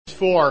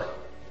4,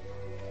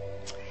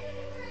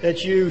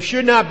 that you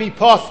should not be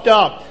puffed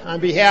up on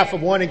behalf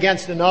of one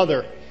against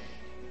another.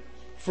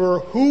 For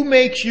who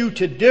makes you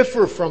to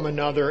differ from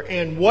another,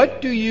 and what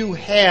do you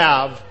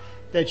have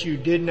that you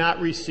did not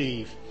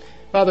receive?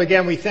 Father,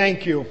 again, we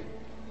thank you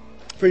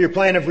for your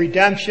plan of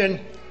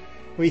redemption.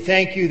 We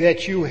thank you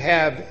that you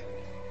have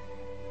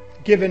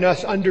given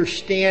us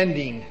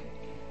understanding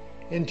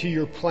into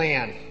your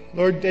plan.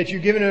 Lord, that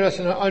you've given us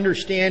an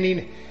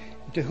understanding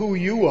to who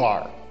you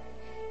are.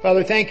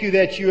 Father, thank you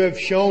that you have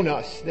shown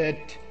us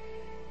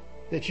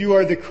that you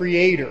are the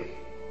creator,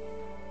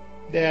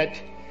 that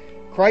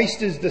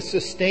Christ is the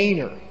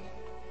sustainer,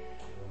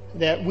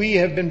 that we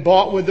have been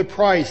bought with a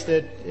price,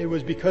 that it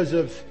was because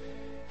of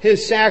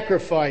his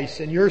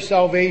sacrifice and your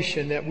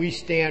salvation that we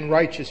stand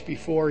righteous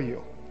before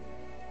you.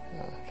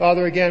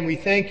 Father, again, we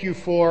thank you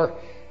for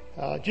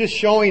just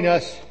showing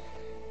us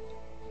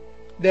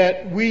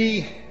that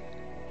we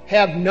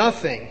have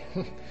nothing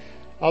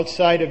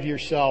outside of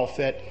yourself,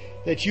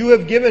 that you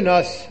have given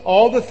us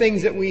all the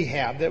things that we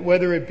have, that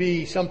whether it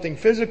be something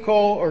physical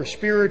or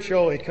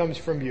spiritual, it comes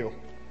from you.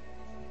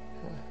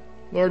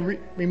 Lord,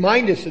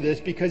 remind us of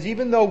this, because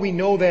even though we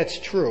know that's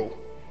true,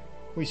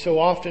 we so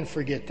often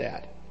forget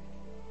that.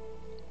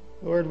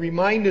 Lord,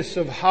 remind us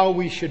of how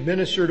we should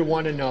minister to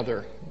one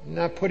another,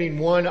 not putting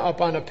one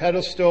up on a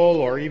pedestal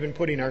or even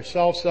putting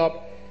ourselves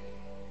up.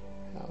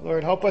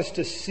 Lord, help us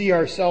to see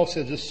ourselves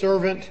as a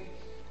servant,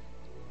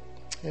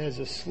 as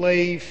a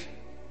slave.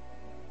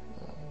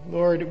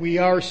 Lord, we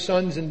are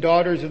sons and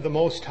daughters of the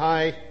Most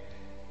High.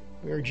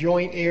 We are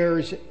joint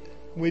heirs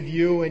with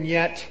you, and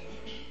yet,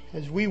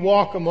 as we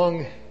walk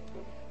among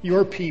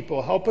your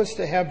people, help us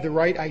to have the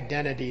right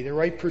identity, the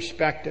right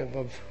perspective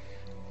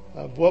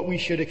of what we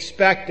should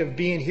expect of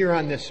being here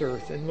on this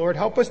earth. And Lord,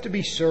 help us to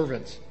be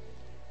servants,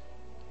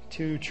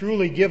 to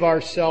truly give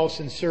ourselves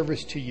in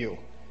service to you.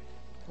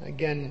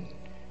 Again,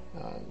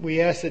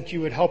 we ask that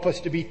you would help us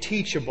to be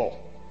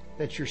teachable,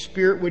 that your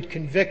Spirit would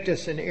convict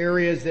us in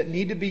areas that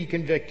need to be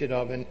convicted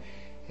of, and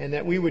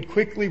that we would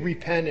quickly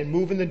repent and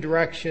move in the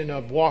direction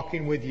of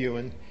walking with you.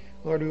 And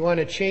Lord, we want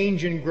to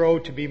change and grow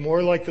to be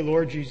more like the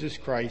Lord Jesus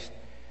Christ.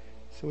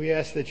 So we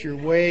ask that your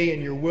way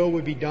and your will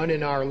would be done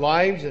in our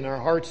lives and our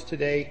hearts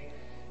today.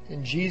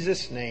 In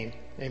Jesus' name,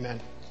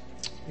 amen.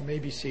 You may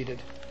be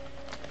seated.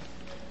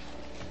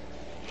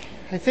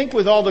 I think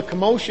with all the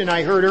commotion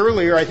I heard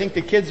earlier, I think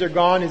the kids are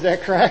gone. Is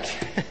that correct?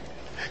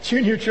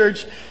 Junior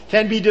church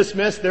can be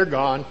dismissed. They're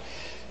gone.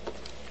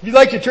 If you'd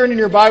like to turn in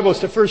your Bibles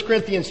to 1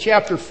 Corinthians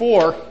chapter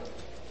 4,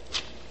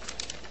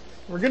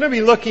 we're going to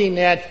be looking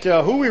at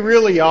who we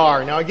really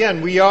are. Now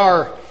again, we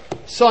are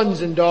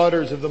sons and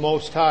daughters of the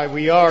Most High.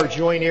 We are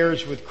joint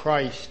heirs with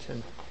Christ.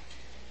 And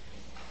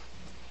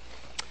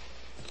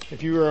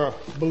if you are a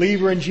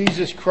believer in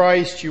Jesus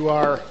Christ, you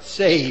are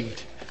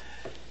saved.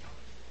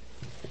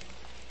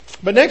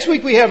 But next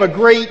week we have a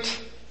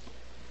great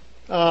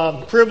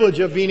privilege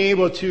of being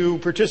able to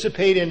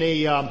participate in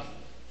a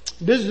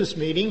business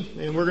meeting.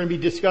 And we're going to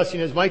be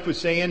discussing, as Mike was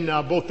saying,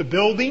 both the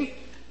building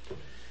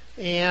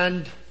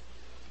and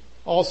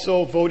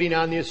also voting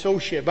on the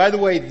associate. By the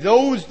way,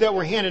 those that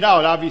were handed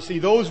out, obviously,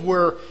 those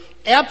were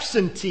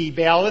absentee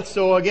ballots.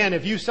 So again,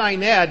 if you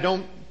sign that,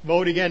 don't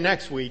vote again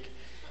next week.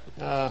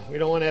 We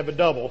don't want to have a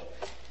double.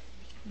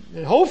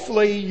 And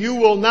hopefully you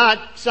will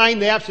not sign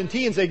the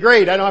absentee and say,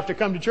 great, I don't have to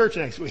come to church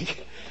next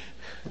week.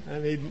 I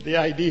mean, the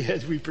idea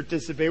as we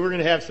participate, we're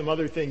going to have some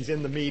other things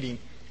in the meeting.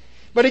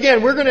 But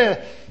again, we're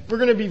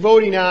going to be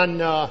voting on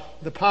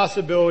the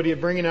possibility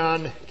of bringing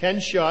on Ken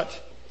Schutt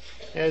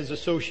as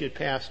associate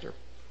pastor.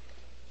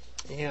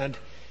 And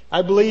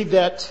I believe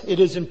that it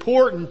is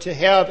important to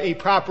have a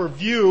proper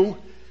view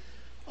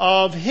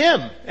of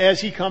him as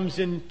he comes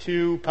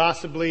into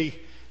possibly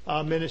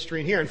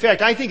ministering here. In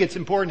fact, I think it's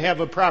important to have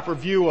a proper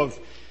view of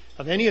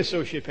any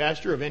associate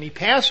pastor, of any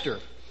pastor,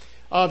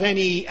 of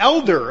any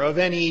elder, of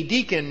any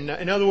deacon.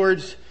 In other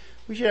words,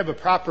 we should have a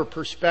proper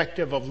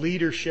perspective of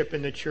leadership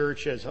in the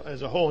church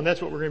as a whole. And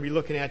that's what we're going to be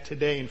looking at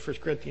today in 1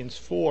 Corinthians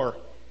 4.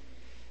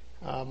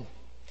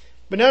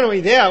 But not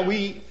only that,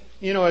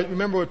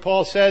 remember what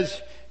Paul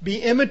says, be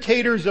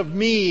imitators of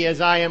me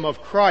as I am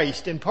of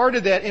Christ. And part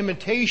of that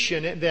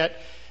imitation, that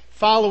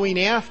following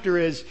after,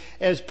 is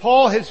as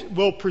Paul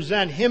will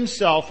present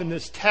himself in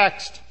this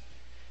text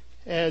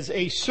as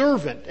a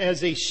servant,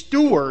 as a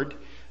steward,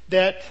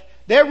 that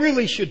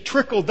really should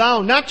trickle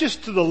down, not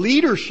just to the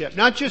leadership,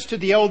 not just to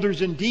the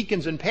elders and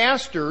deacons and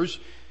pastors,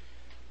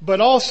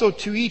 but also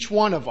to each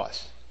one of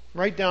us,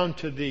 right down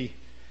to the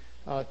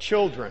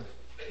children.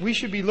 We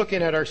should be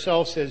looking at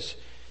ourselves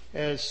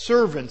as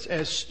servants,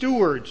 as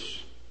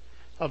stewards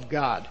of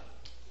God.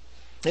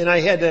 And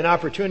I had an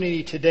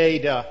opportunity today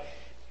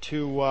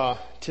to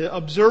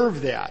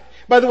observe that.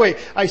 By the way,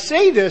 I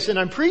say this and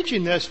I'm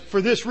preaching this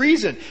for this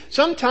reason.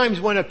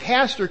 Sometimes when a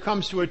pastor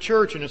comes to a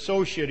church, an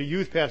associate, a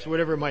youth pastor,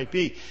 whatever it might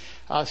be,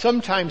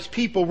 sometimes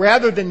people,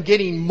 rather than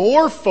getting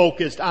more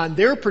focused on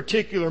their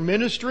particular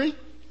ministry,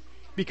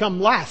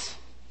 become less.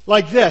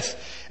 Like this.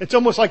 It's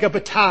almost like a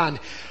baton.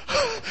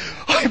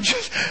 I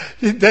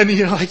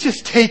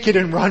just take it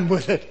and run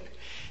with it.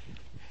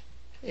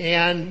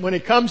 And when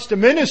it comes to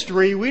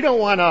ministry, we don't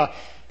want to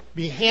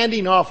be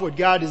handing off what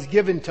God has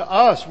given to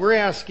us. We're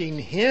asking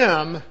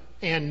Him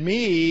and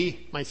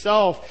me,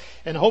 myself,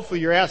 and hopefully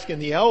you're asking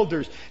the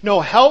elders, no,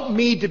 help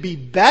me to be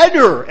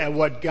better at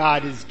what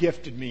God has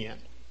gifted me in.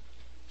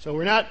 So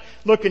we're not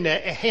looking to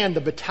hand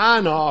the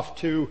baton off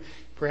to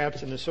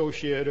perhaps an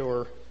associate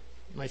or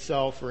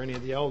myself or any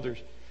of the elders.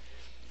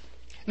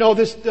 No,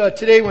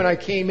 today when I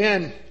came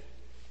in,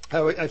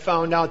 I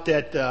found out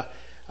that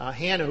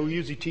Hannah, who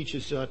usually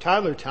teaches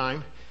Tyler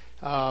time,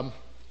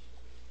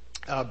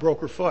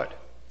 broke her foot.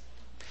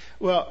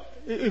 Well,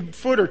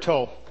 foot or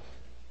toe?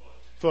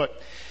 Foot.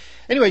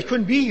 Anyway,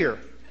 couldn't be here.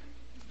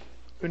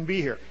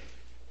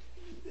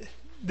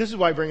 This is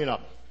why I bring it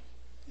up.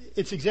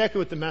 It's exactly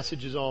what the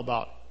message is all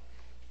about.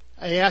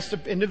 I asked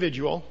an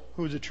individual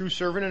who was a true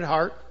servant at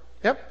heart.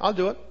 Yep, I'll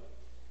do it.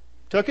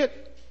 Took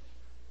it.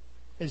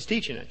 And is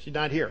teaching it. She's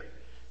not here.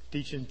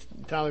 Teaching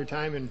Tyler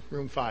time in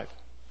room 5.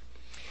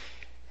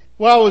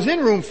 Well, I was in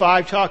room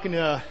 5 talking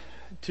to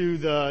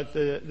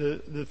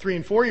the 3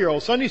 and 4 year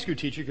old Sunday school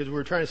teacher because we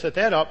were trying to set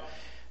that up.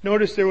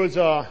 Noticed there was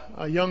a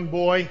young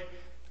boy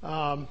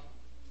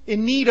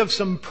in need of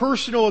some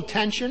personal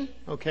attention.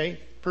 Okay,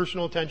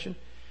 personal attention.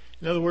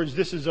 In other words,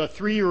 this is a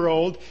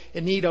 3-year-old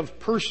in need of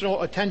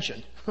personal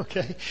attention.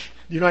 Okay,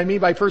 you know what I mean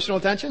by personal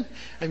attention?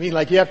 I mean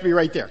like you have to be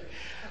right there.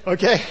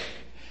 Okay,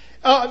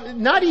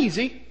 not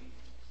easy.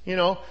 You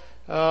know,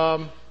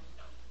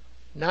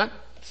 not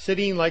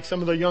sitting like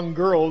some of the young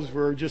girls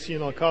were just,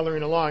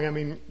 coloring along. I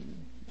mean,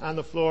 on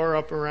the floor,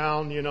 up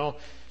around,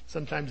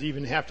 sometimes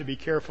even have to be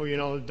careful,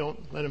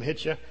 don't let them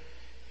hit you.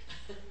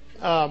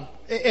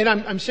 And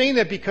I'm saying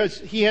that because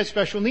he has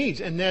special needs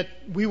and that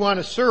we want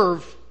to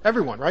serve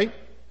everyone, right?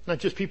 Not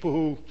just people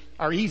who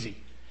are easy.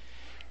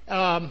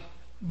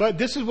 But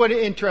this is what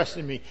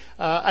interested me.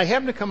 I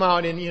happened to come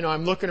out and,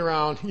 I'm looking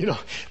around,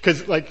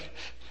 because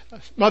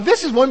now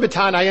this is one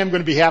baton I am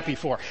going to be happy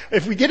for.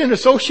 If we get an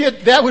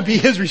associate, that would be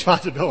his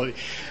responsibility.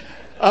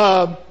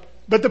 But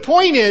the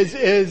point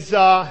is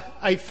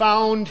I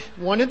found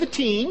one of the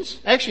teens,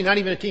 actually not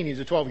even a teen, he's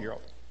a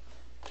 12-year-old.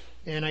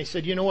 And I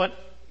said, you know what?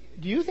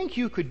 Do you think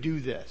you could do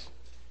this?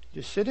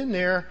 Just sit in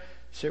there,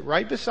 sit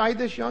right beside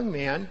this young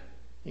man.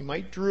 He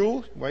might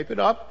drool, wipe it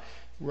up,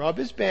 rub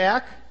his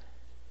back.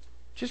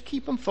 Just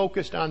keep him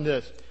focused on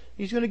this.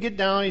 He's going to get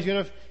down,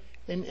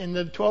 and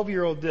the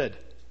 12-year-old did.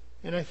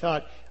 And I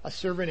thought, a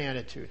servant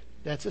attitude.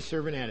 That's a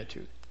servant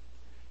attitude.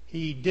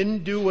 He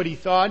didn't do what he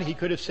thought. He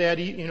could have sat,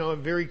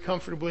 very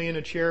comfortably in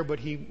a chair, but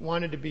he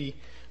wanted to be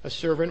a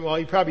servant. Well,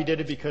 he probably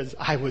did it because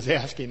I was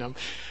asking him.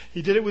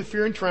 He did it with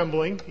fear and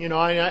trembling.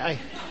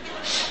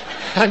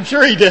 I'm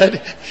sure he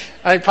did.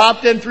 I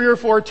popped in 3 or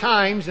 4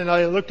 times, and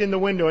I looked in the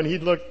window, and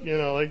he'd look,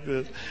 like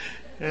this.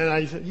 And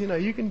I said,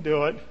 you can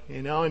do it,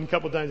 and a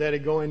couple of times I had to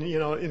go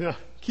in,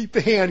 keep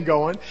the hand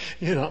going,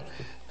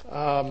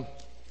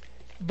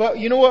 But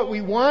you know what?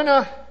 We want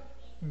to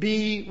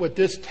be what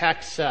this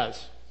text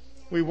says.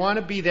 We want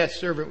to be that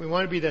servant. We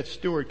want to be that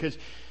steward. Because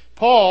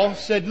Paul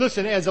said,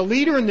 listen, as a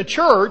leader in the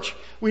church,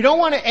 we don't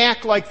want to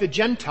act like the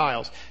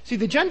Gentiles. See,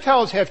 the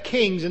Gentiles have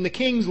kings, and the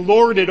kings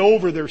lord it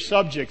over their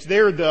subjects.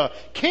 They're the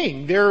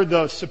king. They're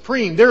the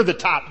supreme. They're the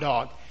top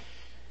dog.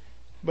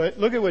 But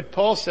look at what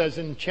Paul says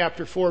in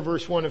chapter 4,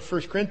 verse 1 of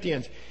 1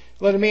 Corinthians.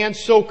 Let a man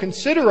so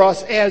consider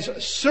us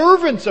as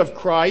servants of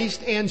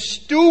Christ and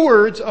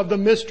stewards of the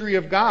mystery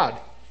of God.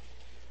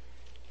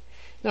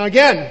 Now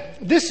again,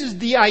 this is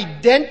the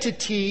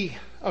identity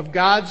of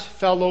God's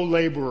fellow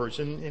laborers.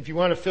 And if you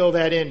want to fill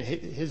that in,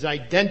 his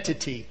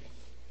identity.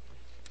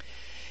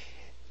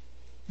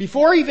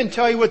 Before I even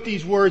tell you what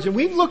these words, and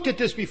we've looked at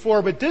this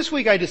before, but this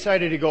week I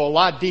decided to go a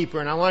lot deeper,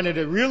 and I wanted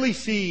to really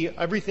see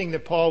everything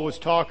that Paul was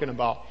talking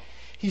about.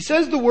 He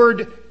says the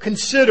word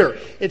consider.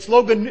 It's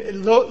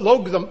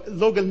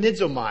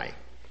logonizomai.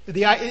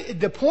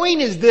 The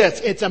point is this.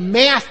 It's a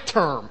math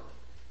term.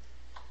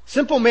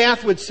 Simple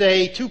math would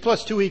say 2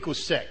 plus 2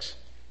 equals 6.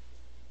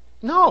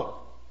 No.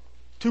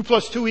 2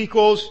 plus 2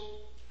 equals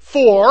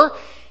 4.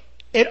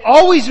 It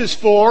always is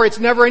 4. It's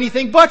never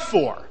anything but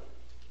 4.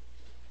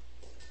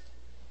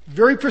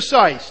 Very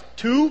precise.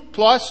 2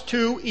 plus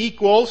 2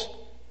 equals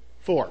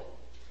 4.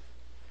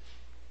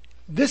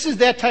 This is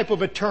that type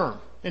of a term.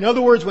 In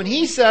other words, when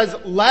he says,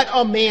 let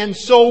a man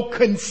so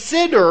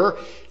consider,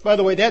 by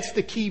the way, that's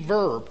the key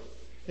verb.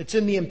 It's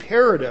in the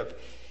imperative.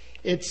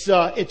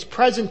 It's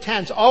present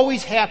tense,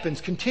 always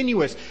happens,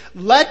 continuous.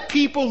 Let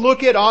people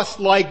look at us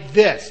like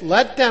this.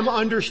 Let them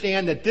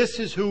understand that this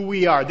is who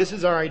we are. This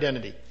is our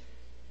identity.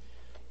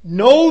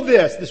 Know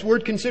this. This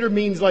word consider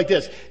means like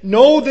this.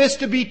 Know this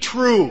to be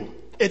true.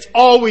 It's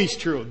always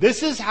true.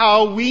 This is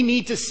how we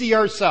need to see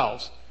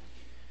ourselves.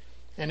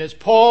 And as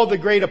Paul, the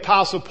great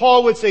apostle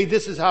Paul would say,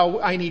 this is how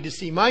I need to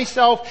see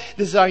myself.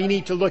 This is how you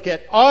need to look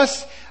at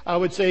us. I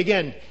would say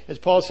again, as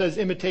Paul says,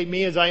 imitate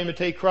me as I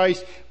imitate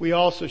Christ. We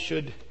also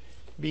should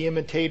be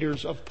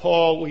imitators of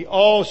Paul. We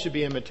all should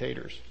be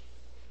imitators.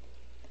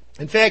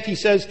 In fact, he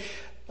says,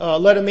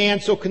 let a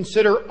man so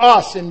consider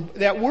us. And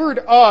that word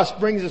us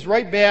brings us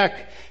right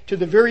back to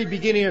the very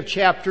beginning of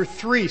chapter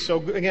 3. So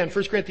again,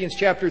 1 Corinthians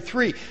chapter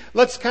 3.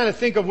 Let's kind of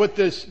think of what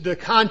the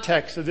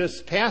context of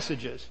this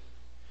passage is.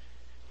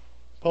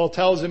 Paul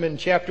tells him in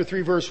chapter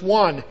 3 verse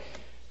 1,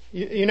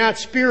 you're not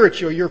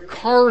spiritual, you're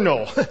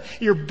carnal.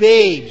 You're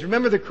babes.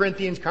 Remember the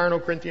Corinthians, carnal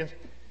Corinthians?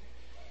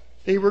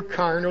 They were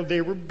carnal,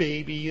 they were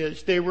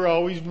babyish, they were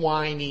always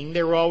whining,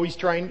 they were always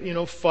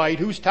trying, fight.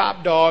 Who's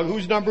top dog?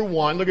 Who's number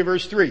one? Look at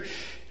verse 3.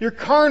 You're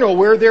carnal,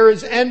 where there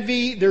is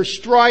envy, there's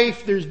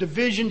strife, there's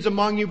divisions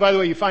among you. By the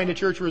way, you find a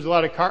church where there's a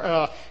lot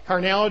of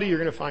carnality, you're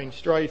going to find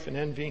strife and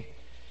envy.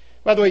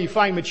 By the way, you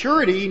find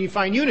maturity and you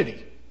find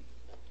unity.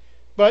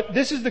 But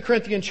this is the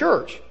Corinthian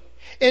church.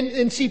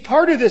 And see,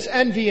 part of this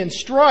envy and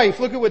strife,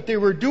 look at what they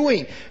were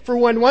doing. For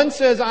when one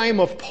says, I am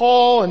of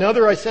Paul,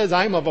 another says,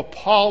 I am of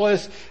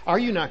Apollos, are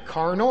you not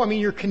carnal? I mean,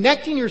 you're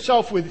connecting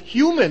yourself with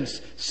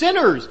humans,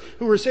 sinners,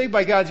 who were saved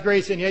by God's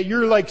grace, and yet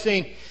you're like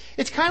saying,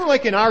 it's kind of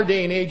like in our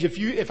day and age,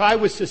 if I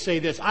was to say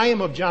this, I am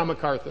of John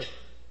MacArthur.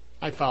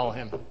 I follow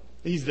him.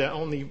 He's the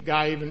only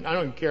guy, I don't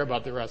even care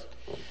about the rest.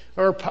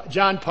 Or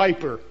John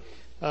Piper.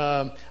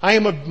 I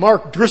am of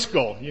Mark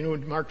Driscoll. You know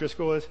what Mark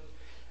Driscoll is?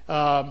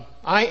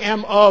 I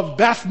am of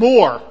Beth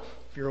Moore,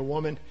 if you're a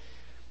woman.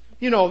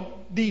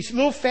 These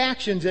little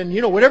factions, and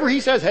whatever he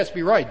says has to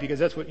be right, because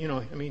that's what,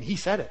 he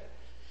said it.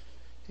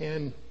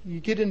 And you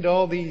get into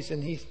all these,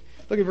 and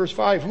look at verse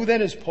 5. Who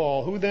then is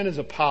Paul? Who then is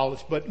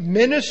Apollos? But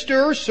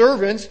minister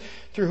servants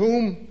through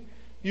whom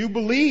you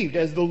believed,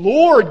 as the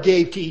Lord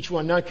gave to each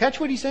one. Now catch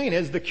what he's saying,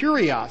 as the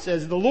Kyrios,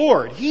 as the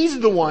Lord. He's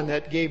the one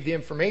that gave the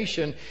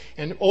information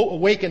and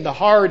awakened the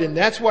heart, and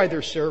that's why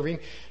they're serving.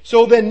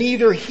 So then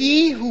neither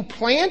he who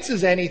plants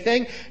is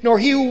anything, nor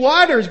he who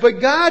waters,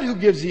 but God who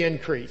gives the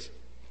increase.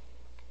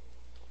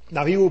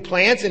 Now he who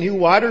plants and he who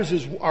waters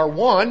are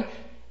one.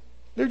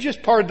 They're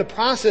just part of the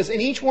process, and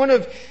each one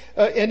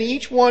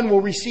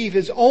will receive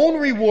his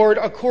own reward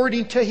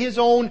according to his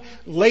own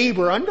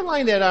labor.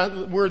 Underline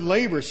that word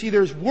labor. See,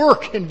 there's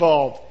work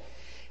involved.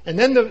 And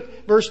then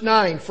verse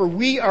 9, for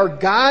we are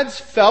God's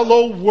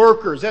fellow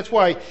workers. That's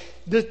why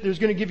there's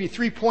going to give you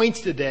 3 points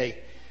today.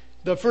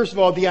 First of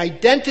all, the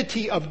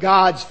identity of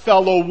God's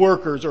fellow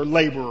workers or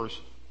laborers.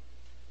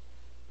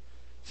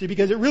 See,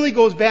 because it really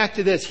goes back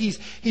to this.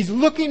 He's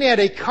looking at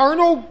a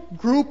carnal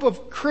group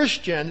of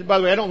Christians. By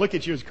the way, I don't look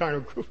at you as a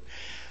carnal group.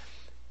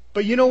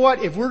 But you know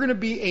what? If we're going to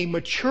be a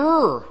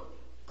mature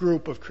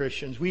group of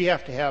Christians, we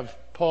have to have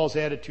Paul's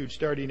attitude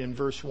starting in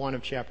verse 1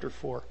 of chapter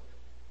 4.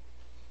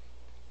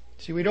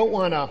 See, we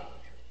want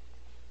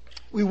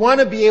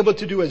to be able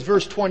to do as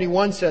verse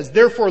 21 says,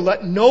 therefore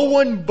let no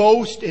one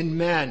boast in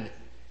men.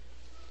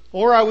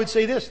 Or I would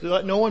say this,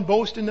 let no one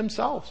boast in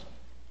themselves.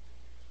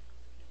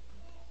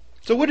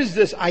 So what is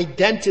this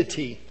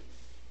identity?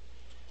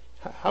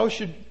 How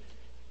should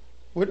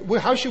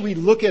we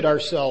look at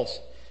ourselves?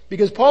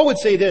 Because Paul would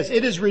say this,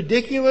 it is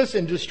ridiculous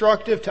and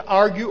destructive to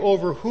argue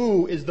over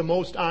who is the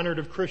most honored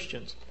of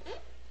Christians.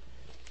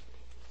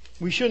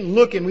 We shouldn't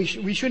look and we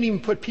shouldn't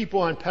even put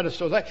people on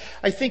pedestals.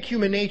 I think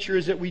human nature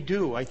is that we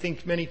do. I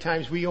think many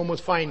times we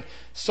almost find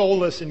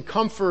solace and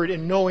comfort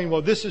in knowing,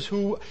 well, this is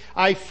who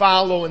I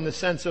follow in the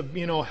sense of,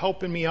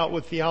 helping me out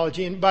with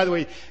theology. And by the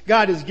way,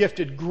 God has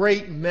gifted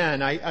great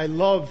men. I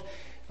love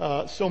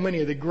so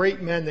many of the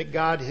great men that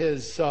God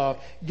has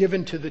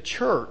given to the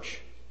church.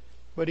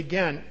 But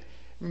again,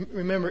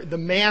 remember, the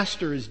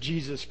master is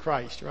Jesus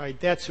Christ, right?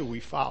 That's who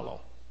we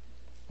follow.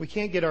 We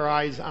can't get our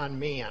eyes on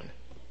man.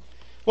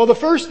 Well, the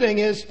first thing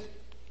is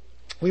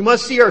we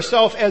must see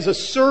ourselves as a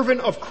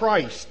servant of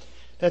Christ.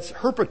 That's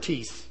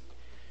herpates.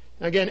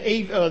 Again,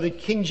 the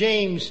King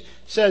James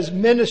says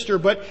minister,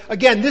 but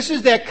again, this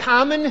is that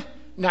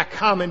not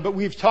common, but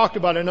we've talked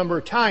about it a number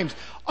of times,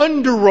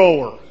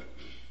 under-rower.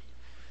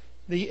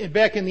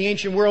 Back in the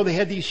ancient world, they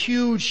had these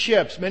huge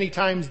ships. Many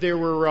times they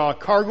were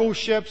cargo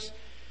ships.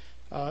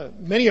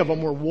 Many of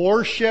them were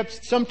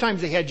warships.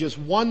 Sometimes they had just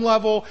one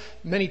level.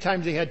 Many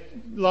times they had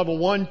level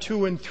 1,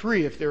 2, and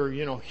 3 if they were,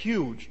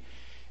 huge.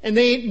 And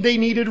they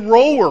needed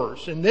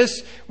rowers. And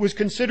this was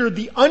considered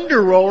the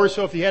under rower.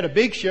 So if you had a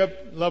big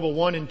ship, level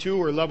 1 and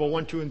 2 or level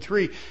 1, 2, and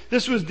 3,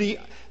 this was the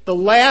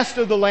last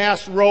of the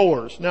last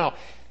rowers. Now,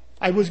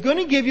 I was going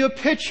to give you a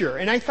picture.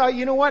 And I thought,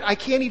 you know what? I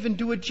can't even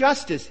do it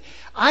justice.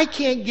 I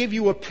can't give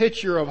you a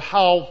picture of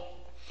how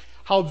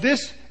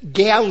this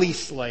galley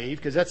slave,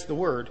 because that's the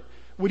word,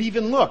 would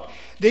even look.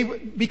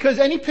 Because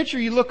any picture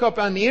you look up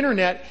on the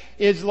internet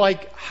is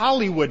like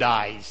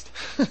Hollywoodized.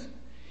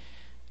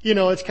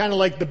 It's kind of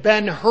like the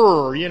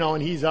Ben-Hur,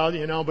 and he's out,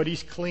 but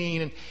he's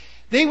clean. And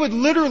they would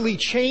literally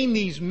chain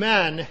these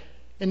men,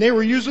 and they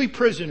were usually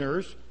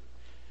prisoners,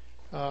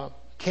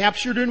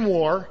 captured in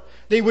war.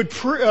 They would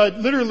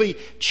literally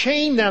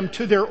chain them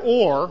to their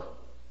oar.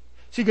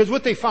 See, because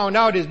what they found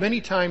out is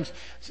many times,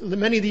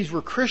 many of these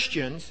were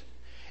Christians.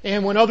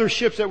 And when other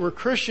ships that were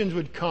Christians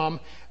would come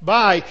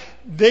by,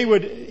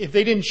 if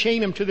they didn't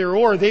chain them to their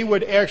oar, they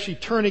would actually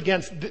turn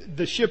against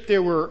the ship they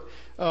were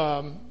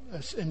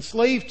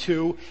enslaved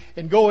to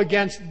and go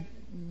against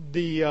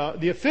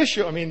the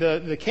official,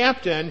 the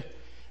captain,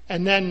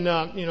 and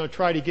then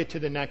try to get to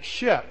the next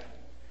ship.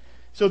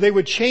 So they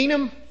would chain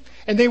him,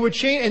 and they would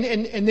chain,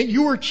 and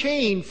you were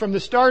chained from the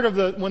start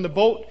of when the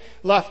boat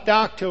left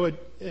dock till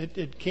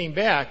it came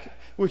back,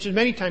 which is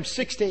many times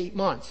 6 to 8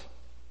 months.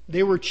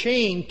 They were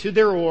chained to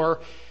their oar,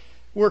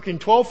 working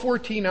 12,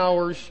 14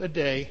 hours a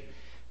day.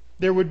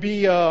 There would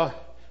be a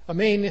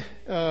main,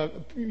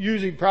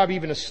 usually probably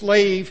even a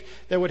slave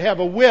that would have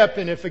a whip,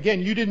 and if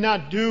again you did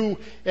not do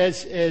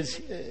as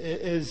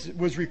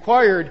was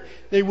required,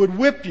 they would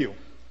whip you.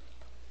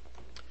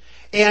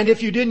 And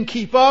if you didn't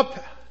keep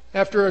up,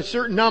 after a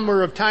certain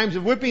number of times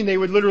of whipping, they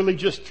would literally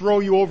just throw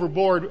you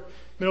overboard,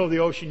 middle of the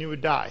ocean, you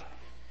would die.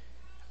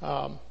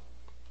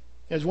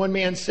 As one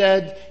man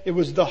said, it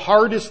was the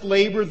hardest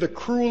labor, the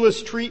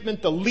cruelest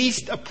treatment, the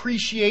least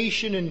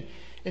appreciation, and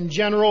in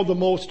general, the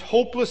most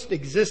hopeless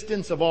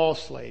existence of all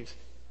slaves.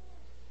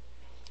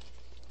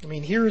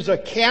 Here's a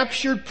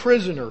captured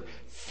prisoner,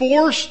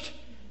 forced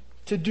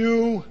to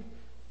do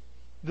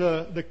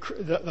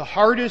the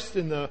hardest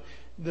and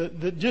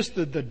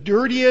the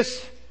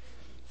dirtiest.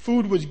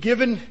 Food was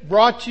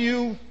brought to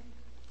you,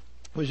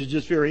 which is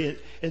just very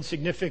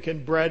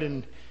insignificant bread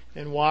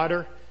and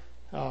water.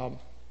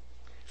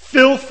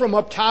 Filth from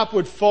up top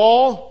would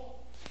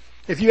fall.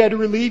 If you had to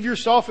relieve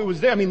yourself, it was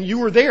there. You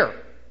were there.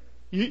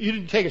 You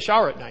didn't take a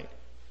shower at night.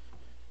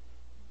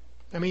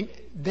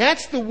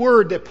 That's the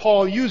word that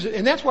Paul uses,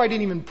 and that's why I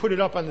didn't even put it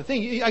up on the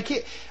thing. I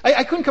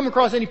couldn't come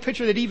across any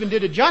picture that even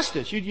did it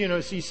justice.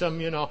 You'd see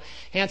some,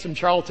 handsome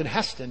Charlton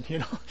Heston,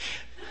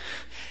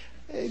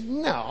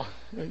 No.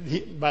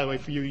 By the way,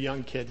 for you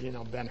young kids,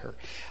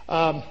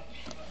 Ben-Hur.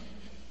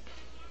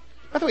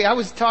 By the way, I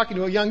was talking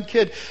to a young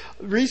kid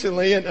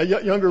recently, a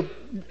younger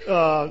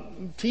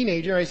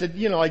teenager, and I said, do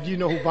you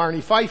know who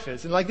Barney Fife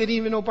is? And they didn't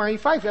even know Barney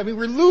Fife.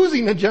 We're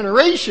losing a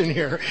generation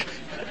here.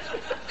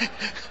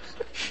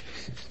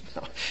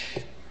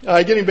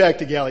 Getting back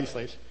to galley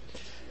slaves.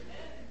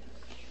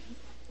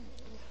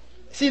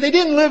 See, they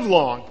didn't live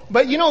long.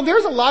 But,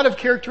 there's a lot of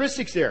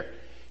characteristics there.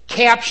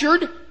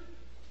 Captured,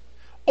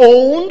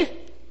 owned,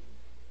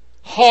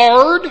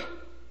 hard,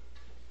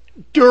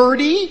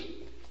 dirty.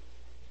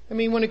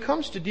 When it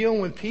comes to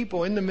dealing with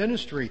people in the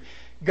ministry,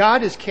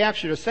 God has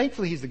captured us.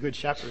 Thankfully, He's the Good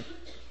Shepherd.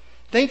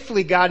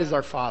 Thankfully, God is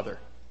our Father.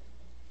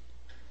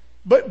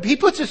 But He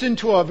puts us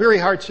into a very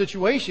hard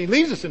situation. He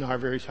leaves us in a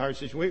very hard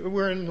situation.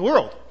 We're in the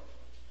world.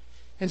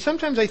 And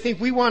sometimes I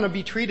think we want to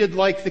be treated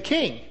like the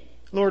king,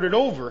 lord it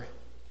over.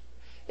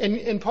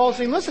 And Paul's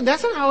saying, listen,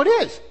 that's not how it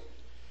is.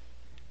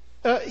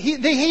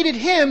 They hated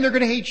him, they're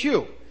going to hate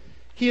you.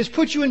 He has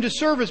put you into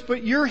service,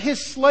 but you're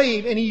His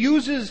slave, and He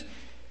uses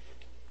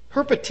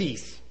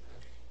herpetes,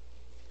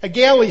 a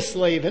galley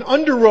slave, an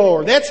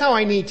under-rower. That's how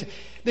I need to.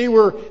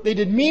 They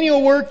did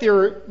menial work. They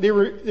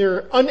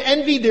were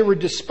unenvied. They were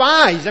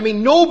despised.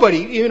 Nobody,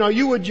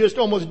 you would just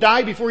almost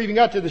die before you even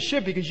got to the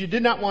ship because you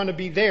did not want to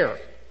be there.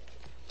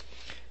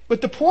 But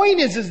the point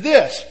is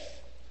this: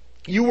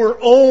 you were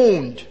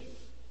owned,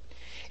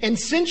 and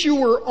since you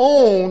were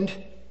owned,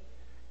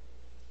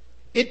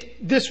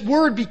 this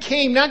word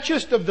became not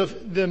just of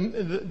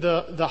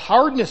the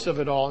hardness of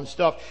it all and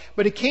stuff,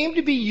 but it came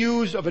to be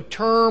used of a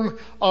term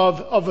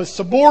of a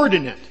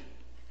subordinate.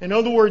 In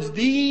other words,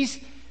 these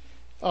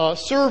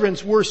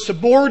servants were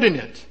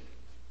subordinate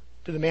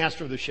to the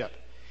master of the ship.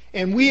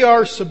 And we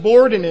are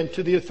subordinate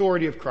to the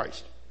authority of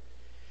Christ.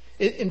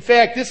 In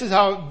fact, this is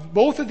how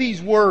both of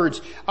these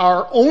words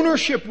are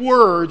ownership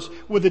words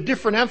with a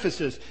different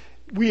emphasis.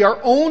 We are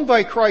owned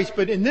by Christ,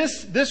 but in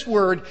this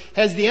word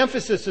has the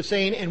emphasis of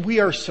saying, and we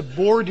are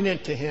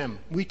subordinate to Him.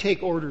 We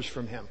take orders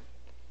from Him.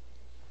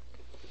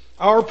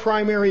 Our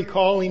primary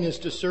calling is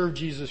to serve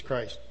Jesus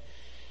Christ.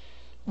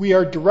 We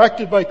are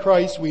directed by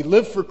Christ. We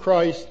live for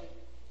Christ.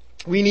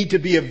 We need to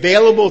be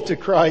available to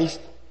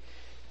Christ.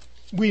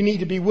 We need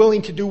to be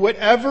willing to do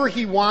whatever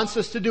He wants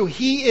us to do.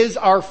 He is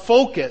our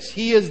focus.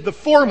 He is the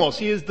foremost.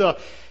 He is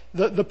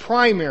the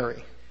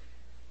primary.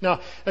 Now,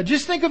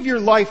 just think of your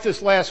life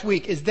this last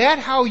week. Is that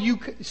how you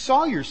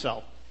saw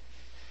yourself?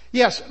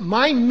 Yes,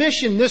 my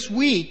mission this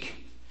week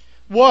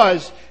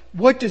was,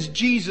 what does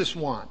Jesus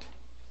want?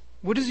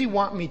 What does He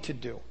want me to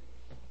do?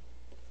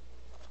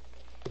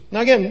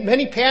 Now again,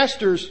 many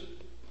pastors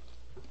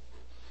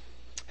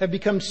have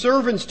become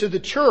servants to the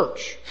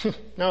church.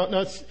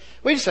 No,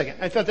 wait a second.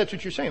 I thought that's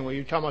what you're saying. Well,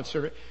 you're talking about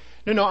servant.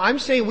 No, I'm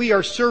saying we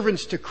are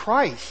servants to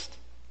Christ.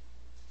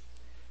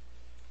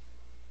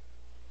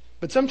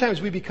 But sometimes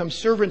we become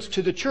servants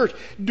to the church.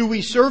 Do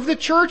we serve the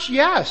church?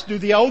 Yes. Do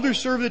the elders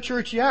serve the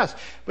church? Yes.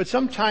 But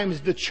sometimes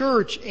the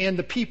church and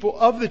the people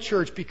of the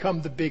church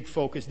become the big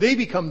focus. They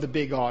become the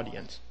big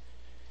audience.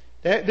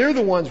 They're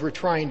the ones we're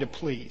trying to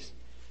please.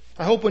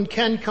 I hope when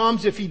Ken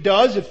comes, if he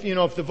does, if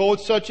the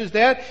vote's such as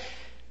that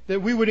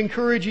we would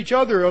encourage each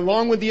other,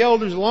 along with the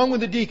elders, along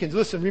with the deacons.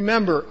 Listen,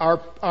 remember,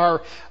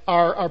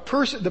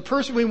 the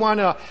person we want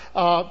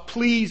to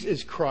please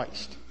is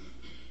Christ.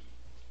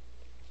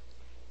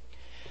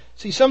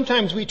 See,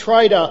 sometimes we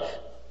try to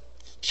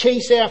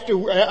chase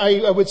after,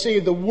 I would say,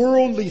 the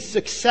worldly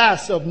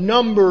success of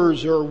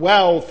numbers or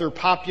wealth or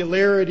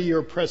popularity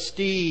or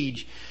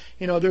prestige.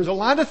 There's a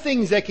lot of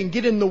things that can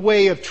get in the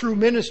way of true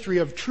ministry,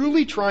 of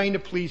truly trying to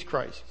please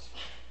Christ.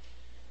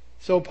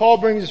 So Paul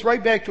brings us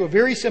right back to a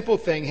very simple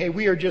thing. Hey,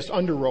 we are just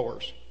under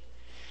rowers.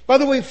 By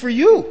the way, for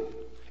you,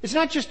 it's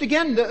not just,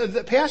 again,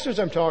 the pastors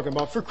I'm talking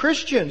about. For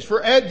Christians,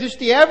 for just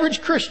the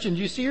average Christian,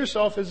 do you see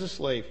yourself as a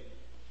slave?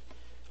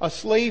 A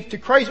slave to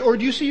Christ? Or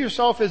do you see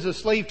yourself as a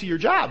slave to your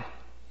job?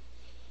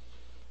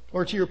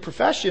 Or to your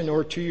profession?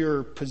 Or to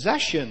your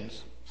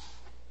possessions?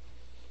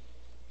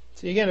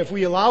 See, again, if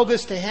we allow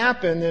this to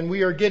happen, then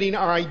we are getting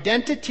our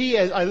identity,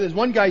 as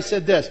one guy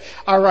said this,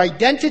 our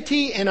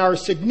identity and our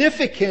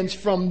significance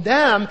from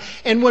them.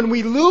 And when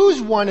we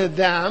lose one of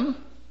them,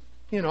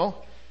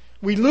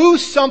 we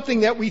lose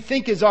something that we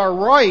think is our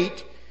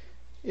right,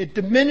 it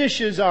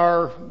diminishes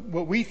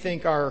what we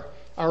think our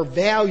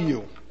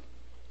value.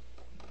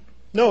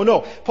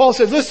 No. Paul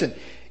says, listen,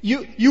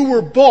 you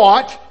were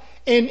bought,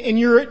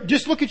 and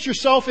just look at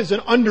yourself as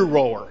an under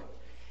rower.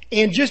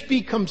 And just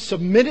become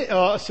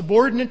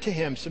subordinate to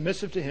Him,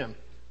 submissive to Him.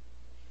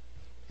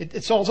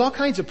 It solves all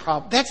kinds of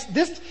problems.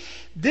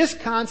 This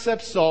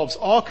concept solves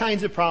all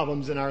kinds of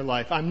problems in our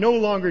life. I'm no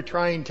longer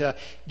trying to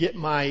get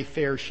my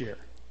fair share.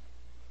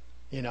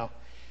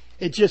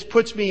 It just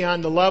puts me on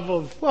the level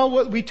of,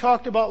 what we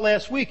talked about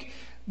last week.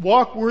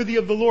 Walk worthy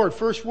of the Lord.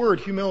 First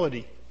word,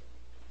 humility.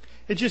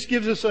 It just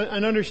gives us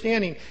an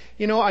understanding.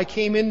 I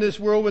came in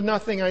this world with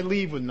nothing, I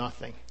leave with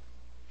nothing.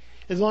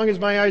 As long as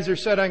my eyes are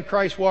set on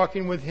Christ,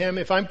 walking with Him,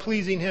 if I'm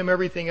pleasing Him,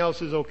 everything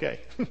else is okay.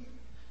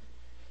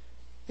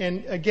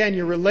 And again,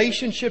 your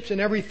relationships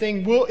and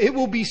everything, it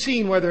will be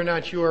seen whether or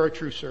not you are a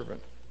true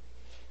servant.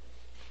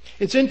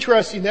 It's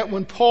interesting that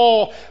when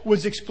Paul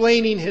was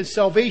explaining his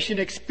salvation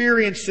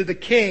experience to the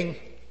king,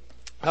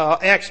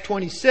 Acts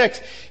 26,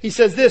 he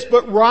says this,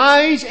 but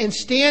rise and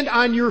stand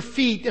on your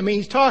feet.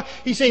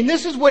 He's saying,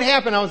 this is what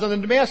happened. I was on the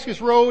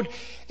Damascus road,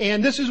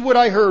 and this is what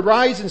I heard.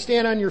 Rise and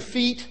stand on your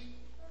feet.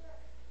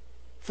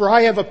 For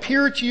I have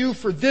appeared to you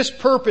for this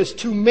purpose,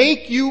 to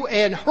make you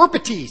an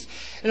herpates.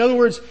 In other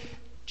words,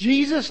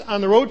 Jesus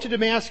on the road to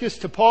Damascus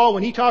to Paul,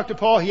 when he talked to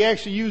Paul, he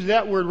actually used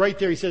that word right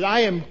there. He said,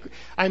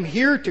 I'm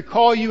here to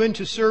call you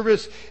into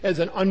service as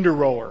an under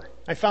rower.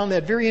 I found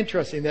that very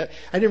interesting. That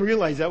I didn't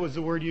realize that was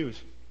the word used.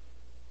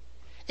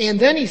 And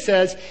then he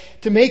says,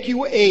 to make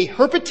you a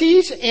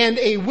herpates and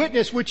a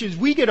witness, which is,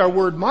 we get our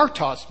word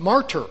martos,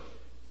 martyr.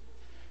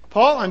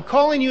 Paul, I'm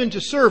calling you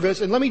into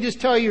service, and let me just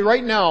tell you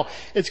right now,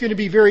 it's going to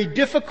be very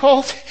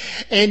difficult,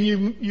 and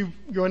you're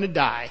going to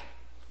die.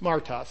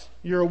 Martos.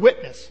 You're a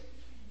witness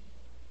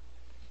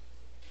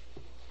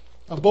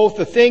of both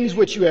the things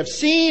which you have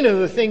seen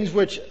and the things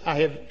which I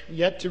have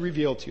yet to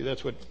reveal to you.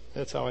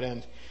 That's how it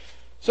ends.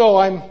 So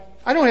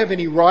I don't have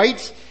any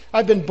rights.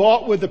 I've been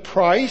bought with a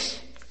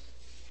price.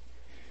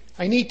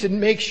 I need to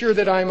make sure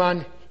that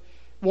I'm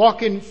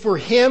walking for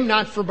Him,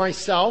 not for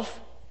myself.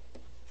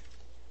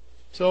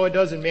 So it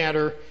doesn't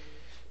matter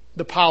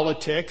the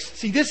politics.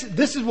 See, this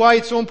is why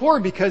it's so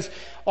important, because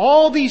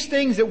all these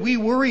things that we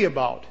worry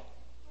about,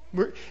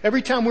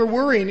 every time we're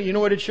worrying, you know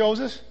what it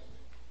shows us?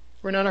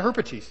 We're not a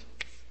herpates.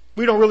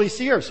 We don't really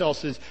see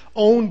ourselves as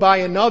owned by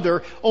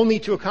another only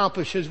to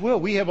accomplish His will.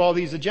 We have all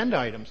these agenda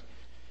items.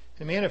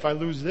 And man, if I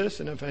lose this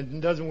and if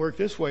it doesn't work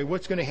this way,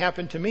 what's going to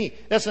happen to me?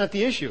 That's not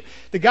the issue.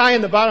 The guy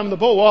in the bottom of the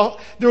boat,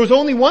 there was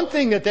only one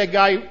thing that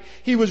guy,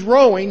 he was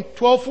rowing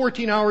 12,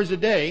 14 hours a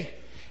day.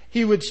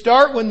 He would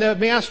start when the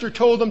master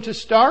told him to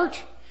start,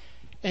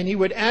 and he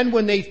would end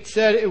when they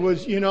said it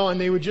was,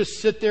 and they would just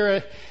sit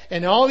there,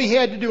 and all he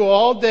had to do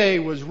all day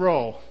was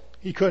row.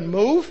 He couldn't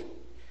move.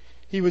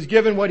 He was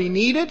given what he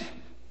needed.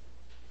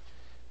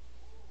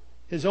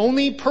 His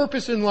only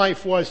purpose in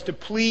life was to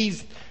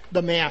please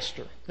the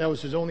master. That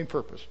was his only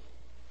purpose.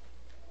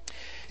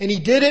 And he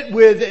did it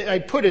with, I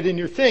put it in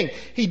your thing,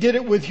 he did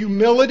it with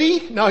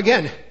humility. Now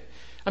again,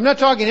 I'm not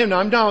talking him now,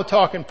 I'm now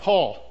talking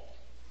Paul.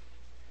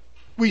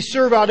 We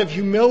serve out of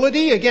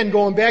humility. Again,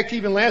 going back to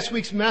even last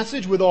week's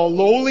message, with all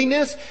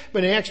lowliness.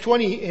 But in Acts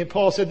 20,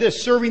 Paul said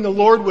this, serving the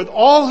Lord with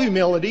all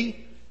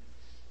humility.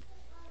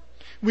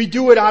 We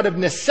do it out of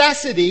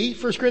necessity.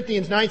 1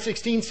 Corinthians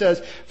 9:16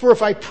 says, for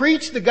if I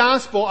preach the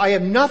gospel, I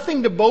have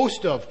nothing to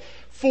boast of.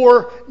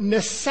 For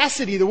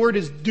necessity, the word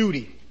is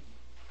duty,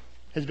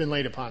 has been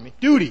laid upon me.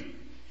 Duty.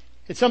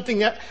 It's something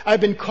that I've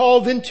been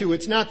called into.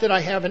 It's not that I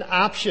have an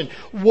option.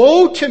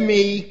 Woe to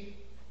me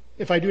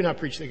if I do not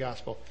preach the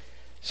gospel.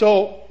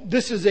 So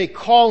this is a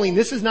calling.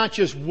 This is not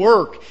just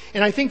work.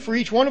 And I think for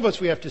each one of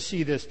us we have to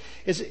see this.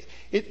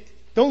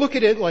 Don't look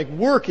at it like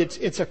work.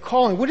 It's a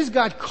calling. What has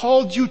God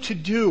called you to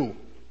do?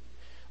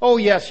 Oh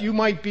yes, you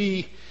might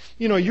be,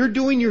 you're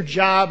doing your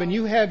job and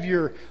you have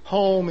your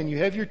home and you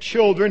have your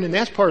children, and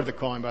that's part of the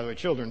calling, by the way,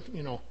 children,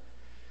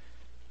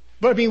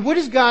 But what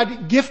has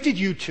God gifted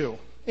you to?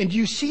 And do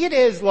you see it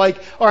as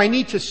I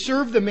need to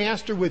serve the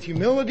master with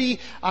humility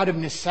out of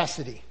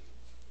necessity?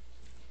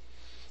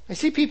 I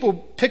see people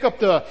pick up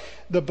the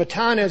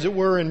baton, as it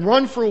were, and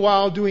run for a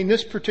while doing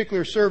this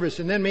particular service,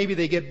 and then maybe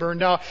they get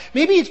burned out.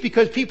 Maybe it's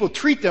because people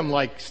treat them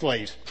like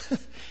slaves.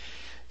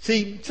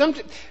 See,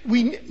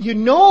 you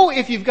know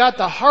if you've got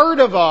the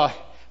heart of a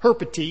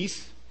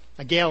herpetes,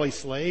 a galley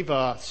slave,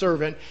 a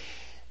servant,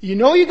 you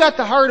know you got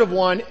the heart of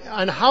one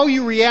on how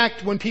you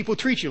react when people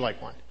treat you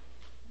like one.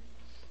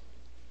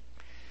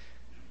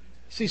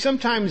 See,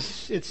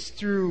 sometimes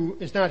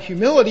it's not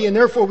humility, and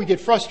therefore we get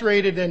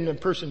frustrated and the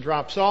person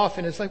drops off,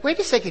 and it's like, wait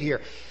a second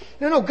here.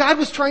 No, God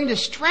was trying to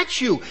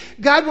stretch you.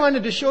 God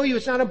wanted to show you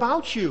it's not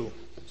about you.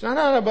 It's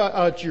not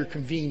about your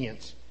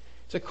convenience.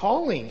 It's a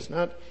calling.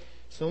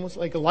 It's almost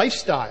like a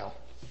lifestyle.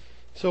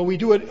 So we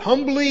do it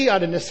humbly,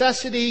 out of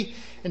necessity.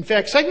 In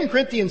fact, 2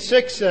 Corinthians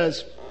 6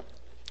 says,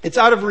 it's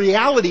out of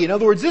reality. In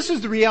other words, this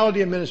is the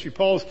reality of ministry.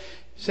 Paul's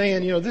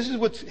saying, this is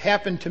what's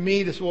happened to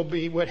me. This will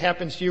be what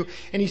happens to you.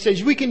 And he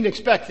says, we can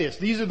expect this.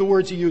 These are the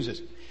words he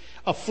uses.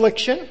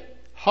 Affliction,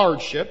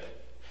 hardship,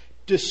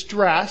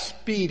 distress,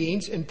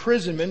 beatings,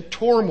 imprisonment,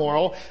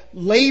 turmoil,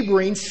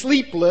 laboring,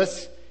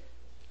 sleepless,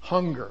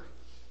 hunger.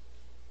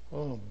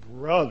 Oh,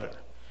 brother.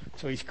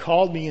 So he's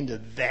called me into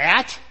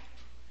that?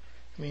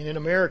 I mean, in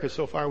America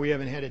so far we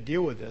haven't had to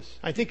deal with this.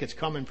 I think it's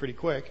coming pretty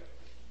quick.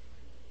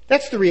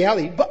 That's the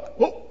reality. But,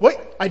 wait,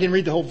 I didn't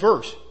read the whole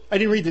verse. I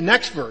didn't read the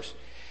next verse.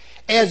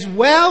 As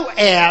well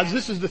as,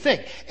 this is the thing,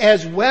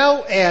 as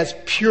well as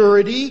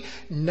purity,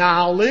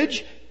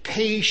 knowledge,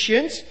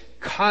 patience,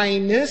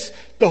 kindness,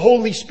 the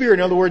Holy Spirit,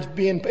 in other words,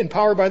 being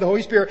empowered by the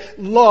Holy Spirit,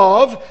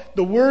 love,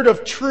 the word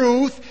of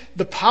truth,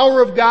 the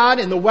power of God,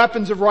 and the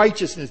weapons of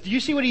righteousness. Do you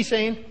see what he's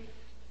saying?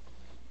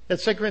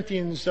 That's 2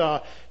 Corinthians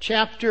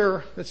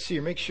chapter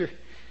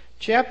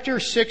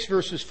 6,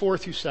 verses 4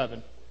 through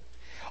 7.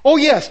 Oh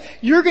yes,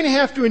 you're going to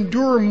have to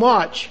endure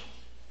much,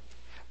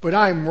 but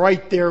I'm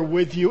right there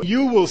with you.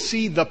 You will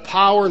see the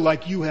power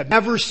like you have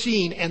never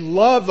seen and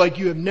love like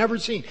you have never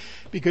seen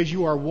because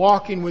you are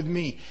walking with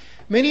me.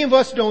 Many of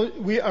us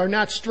we are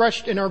not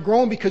stretched and are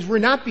growing because we're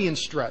not being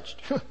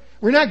stretched.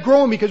 We're not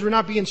growing because we're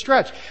not being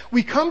stretched.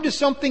 We come to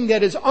something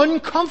that is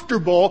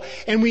uncomfortable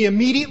and we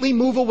immediately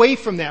move away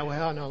from that.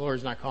 Well, no, the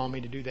Lord's not calling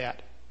me to do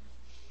that.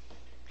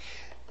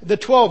 The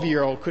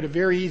 12-year-old could have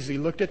very easily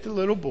looked at the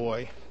little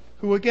boy,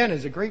 who again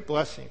is a great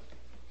blessing.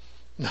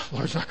 No, the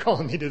Lord's not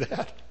calling me to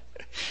that.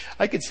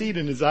 I could see it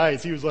in his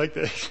eyes. He was like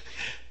this.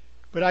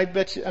 But I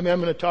bet you, I'm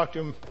going to talk to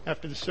him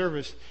after the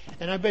service,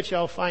 and I bet you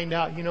I'll find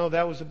out,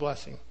 that was a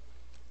blessing.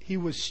 He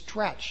was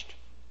stretched.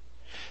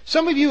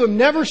 Some of you have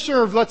never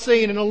served, let's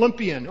say, in an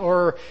Olympian,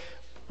 or,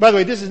 by the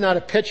way, this is not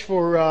a pitch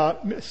for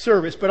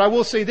service, but I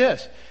will say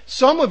this.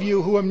 Some of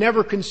you who have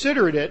never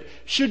considered it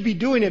should be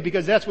doing it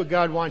because that's what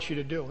God wants you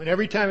to do. And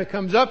every time it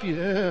comes up,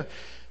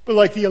 but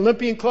like the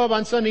Olympian Club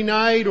on Sunday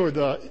night, or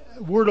the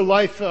Word of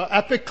Life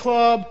Epic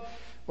Club,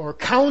 or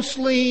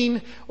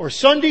counseling, or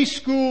Sunday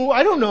school,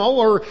 I don't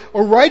know,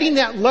 or writing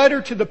that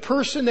letter to the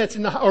person that's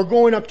or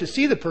going up to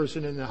see the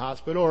person in the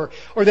hospital,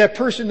 or that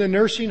person in the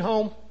nursing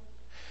home.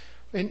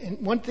 And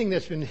one thing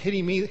that's been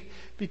hitting me,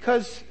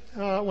 because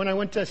when I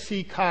went to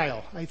see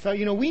Kyle, I thought,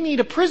 we need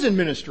a prison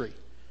ministry.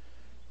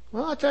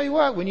 Well, I'll tell you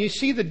what, when you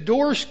see the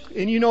doors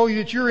and you know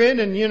that you're in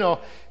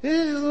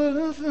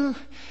and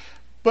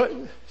but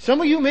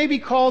some of you may be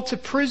called to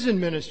prison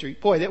ministry.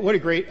 Boy, what a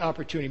great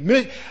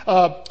opportunity.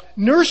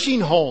 Nursing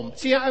home.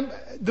 See,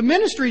 the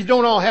ministries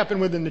don't all happen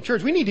within the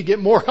church. We need to get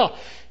more,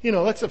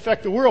 let's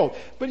affect the world.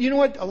 But you know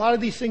what? A lot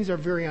of these things are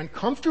very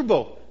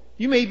uncomfortable.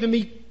 You may even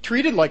be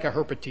treated like a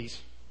herpetes.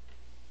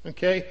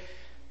 Okay? It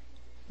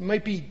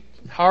might be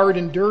hard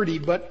and dirty,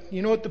 but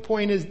you know what the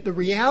point is? The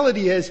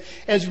reality is,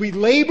 as we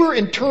labor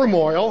in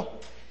turmoil,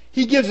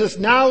 He gives us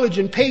knowledge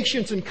and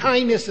patience and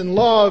kindness and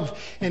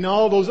love and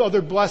all those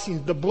other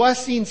blessings. The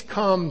blessings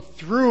come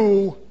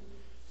through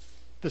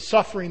the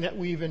suffering that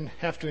we even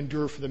have to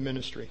endure for the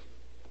ministry.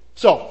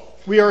 So,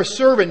 we are a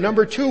servant.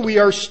 Number 2, we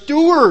are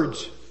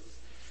stewards.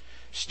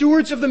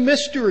 Stewards of the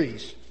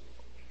mysteries.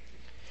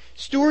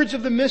 Stewards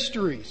of the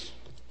mysteries.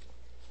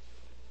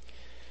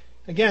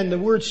 Again, the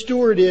word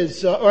steward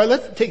is, or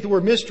let's take the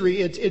word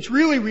mystery. It's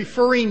really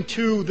referring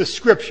to the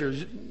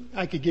Scriptures.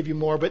 I could give you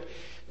more, but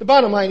the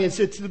bottom line is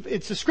it's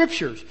the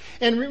Scriptures.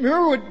 And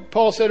remember what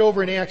Paul said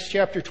over in Acts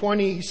chapter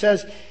 20. He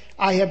says,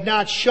 I have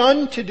not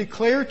shunned to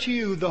declare to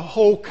you the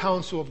whole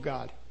counsel of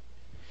God.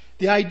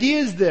 The idea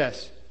is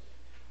this,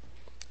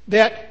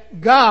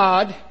 that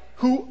God,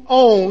 who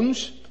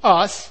owns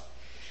us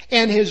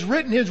and has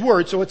written His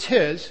word, so it's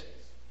His,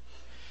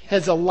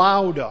 has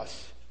allowed us.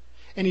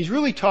 And he's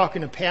really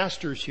talking to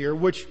pastors here,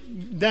 which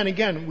then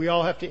again, we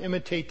all have to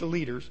imitate the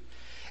leaders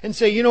and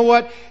say, you know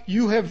what?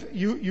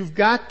 You've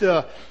got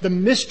the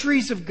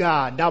mysteries of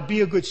God. Now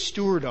be a good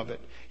steward of it.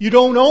 You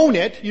don't own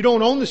it. You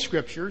don't own the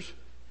Scriptures.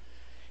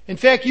 In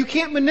fact, you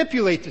can't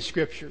manipulate the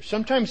Scriptures.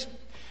 Sometimes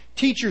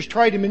teachers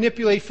try to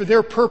manipulate for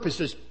their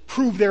purposes,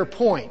 prove their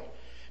point.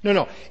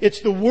 No.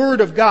 It's the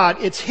Word of God.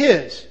 It's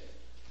His.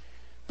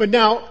 But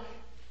now,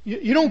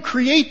 you don't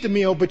create the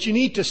meal, but you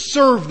need to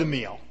serve the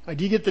meal.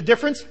 Do you get the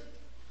difference?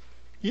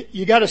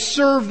 You got to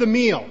serve the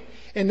meal.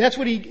 And that's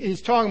what he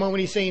is talking about when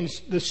he's saying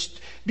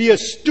be a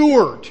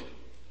steward.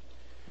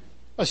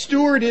 A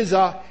steward is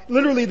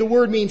literally the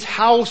word means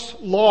house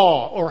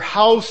law or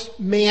house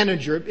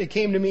manager. It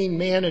came to mean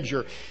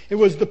manager. It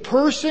was the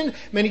person,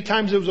 many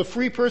times it was a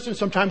free person,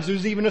 sometimes it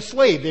was even a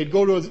slave. They'd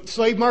go to a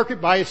slave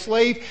market, buy a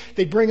slave,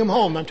 they'd bring him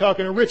home. I'm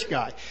talking a rich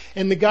guy.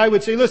 And the guy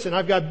would say, listen,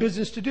 I've got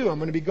business to do. I'm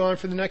going to be gone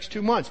for the next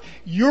 2 months.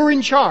 You're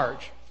in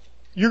charge.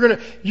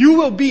 You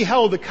will be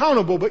held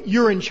accountable, but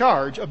you're in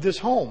charge of this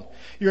home.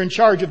 You're in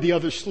charge of the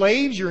other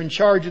slaves. You're in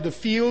charge of the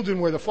fields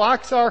and where the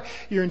flocks are.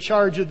 You're in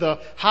charge of the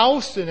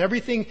house and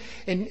everything.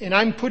 And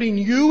I'm putting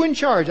you in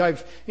charge.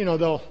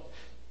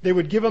 They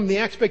would give him the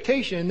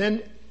expectation, and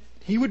then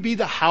he would be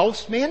the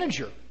house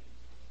manager.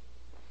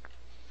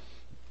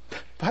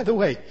 By the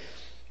way,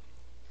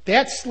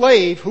 that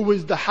slave who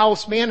was the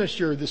house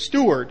manager, the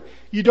steward,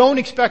 you don't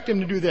expect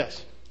him to do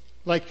this.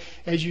 Like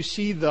as you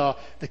see the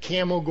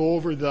camel go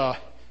over the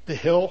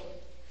hill,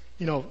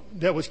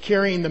 that was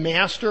carrying the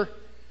master.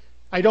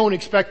 I don't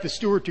expect the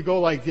steward to go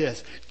like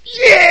this.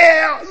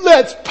 Yeah,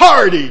 let's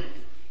party.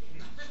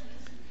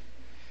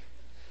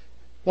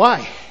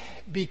 Why?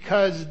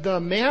 Because the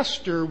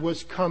master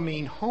was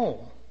coming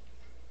home.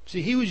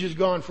 See, he was just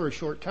gone for a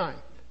short time.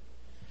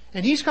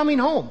 And he's coming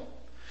home.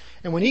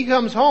 And when he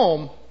comes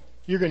home,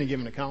 you're going to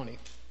give an accounting.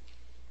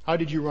 How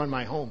did you run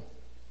my home?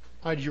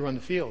 How did you run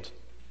the fields?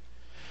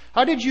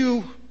 How did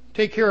you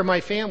take care of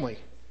my family?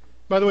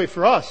 By the way,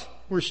 for us,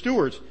 we're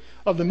stewards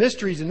of the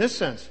mysteries in this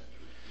sense.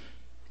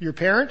 Your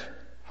parent,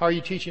 how are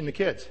you teaching the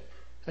kids?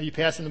 Are you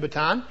passing the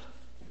baton?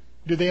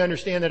 Do they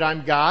understand that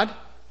I'm God?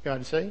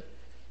 God is saying.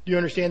 Do you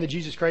understand that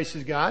Jesus Christ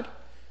is God?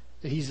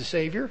 That He's the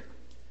Savior?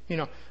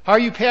 How are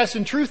you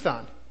passing truth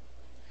on?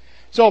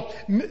 So,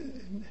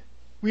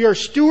 we are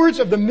stewards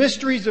of the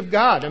mysteries of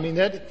God. I mean,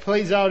 that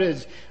plays out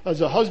as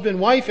a husband,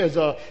 wife, as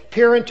a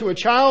parent to a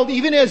child,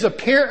 even as a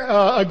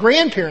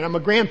grandparent. I'm a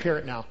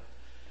grandparent now.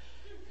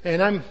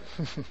 And I'm,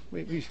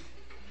 wait, is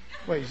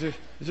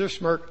there a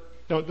smirk?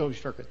 Don't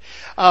smirk it.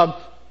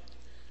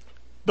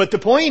 But the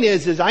point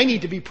is I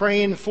need to be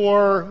praying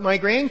for my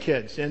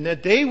grandkids and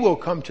that they will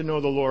come to know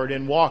the Lord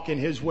and walk in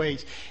His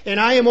ways. And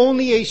I am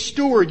only a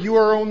steward. You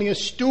are only a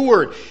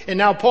steward. And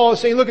now Paul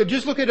is saying,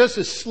 just look at us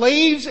as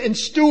slaves and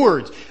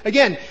stewards.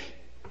 Again,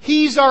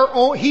 He's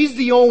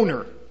the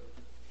owner.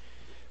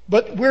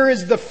 But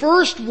whereas the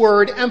first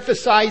word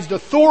emphasized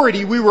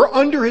authority, we were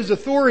under His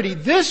authority,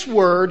 this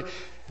word,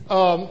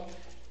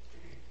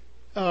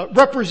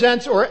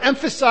 represents or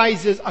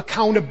emphasizes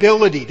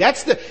accountability.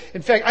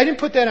 In fact, I didn't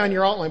put that on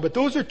your outline, but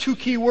those are two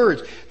key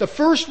words. The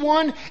first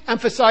one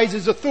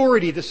emphasizes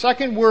authority. The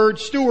second word,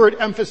 steward,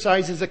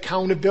 emphasizes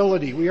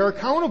accountability. We are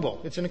accountable.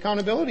 It's an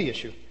accountability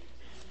issue.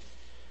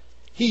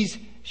 He's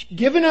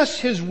given us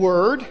His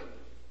word.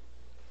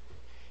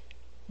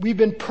 We've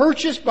been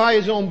purchased by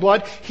His own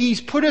blood.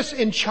 He's put us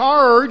in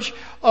charge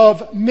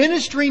of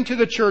ministering to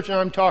the church. Now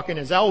I'm talking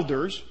as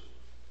elders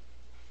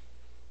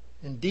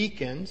and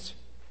deacons.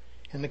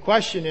 And the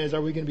question is,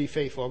 are we going to be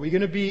faithful? Are we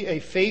going to be a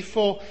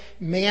faithful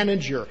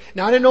manager?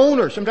 Not an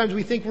owner. Sometimes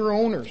we think we're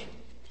owners.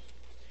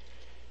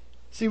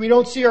 See, we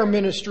don't see our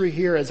ministry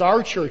here as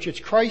our church. It's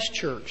Christ's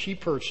church. He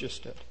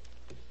purchased it.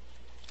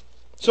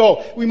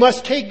 So, we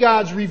must take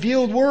God's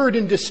revealed word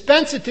and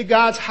dispense it to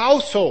God's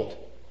household.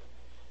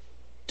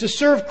 To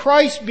serve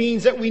Christ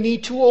means that we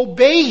need to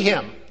obey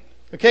Him.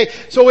 Okay,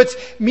 so it's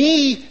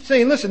me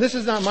saying, listen, this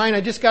is not mine.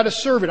 I just got to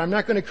serve it. I'm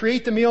not going to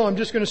create the meal. I'm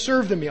just going to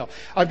serve the meal.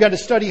 I've got to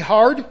study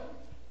hard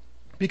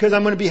because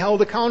I'm going to be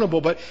held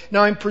accountable. But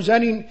now I'm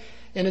presenting,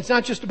 and it's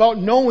not just about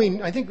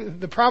knowing. I think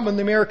the problem in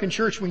the American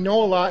church, we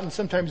know a lot and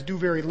sometimes do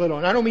very little.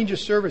 And I don't mean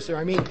just service there.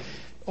 I mean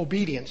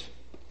obedience.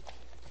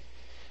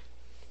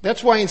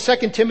 That's why in 2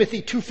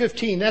 Timothy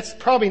 2:15, that's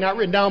probably not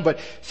written down, but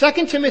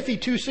 2 Timothy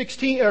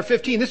 2:16 or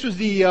 15, this was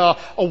the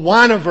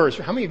Awana verse.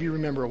 How many of you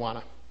remember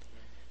Awana?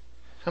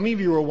 How many of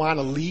you are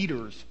Awana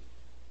leaders?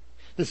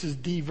 This is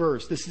the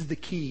verse. This is the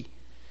key.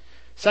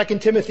 2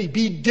 Timothy,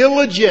 be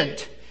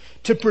diligent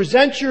to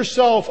present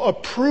yourself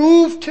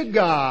approved to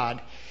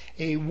God,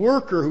 a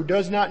worker who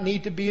does not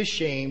need to be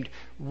ashamed,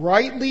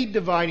 rightly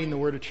dividing the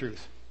word of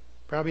truth.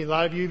 Probably a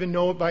lot of you even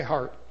know it by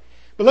heart.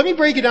 But let me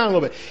break it down a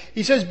little bit.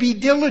 He says, be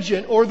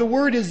diligent, or the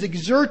word is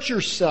exert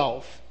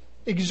yourself.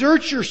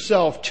 Exert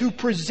yourself to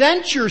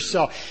present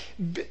yourself.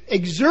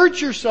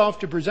 Exert yourself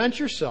to present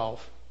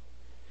yourself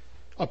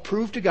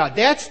approved to God.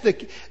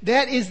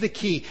 That is the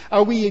key.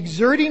 Are we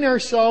exerting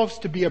ourselves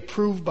to be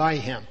approved by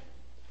Him?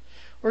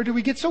 Or do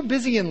we get so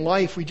busy in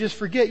life we just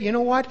forget, you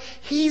know what?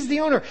 He's the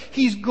owner.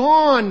 He's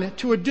gone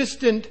to a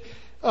distant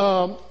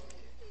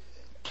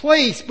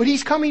place, but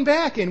He's coming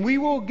back and we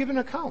will give an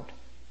account.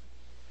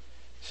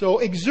 So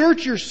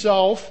exert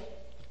yourself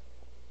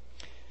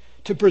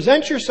to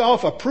present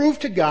yourself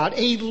approved to God,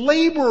 a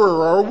laborer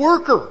or a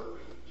worker.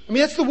 I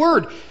mean, that's the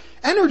word.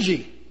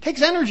 Energy. It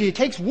takes energy. It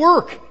takes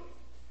work.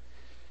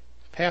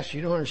 Pastor,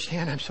 you don't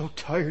understand. I'm so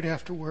tired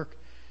after work.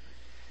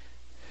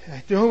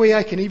 The only way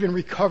I can even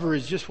recover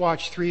is just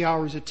watch 3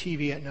 hours of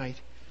TV at night.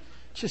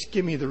 Just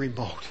give me the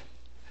remote.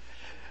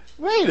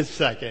 wait a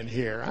second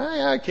here.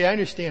 Okay, I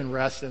understand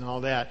rest and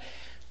all that.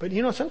 But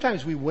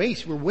sometimes we're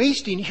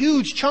wasting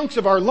huge chunks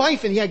of our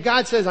life, and yet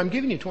God says, I'm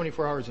giving you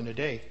 24 hours in a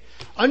day.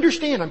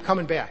 Understand, I'm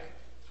coming back.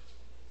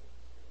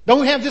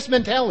 Don't have this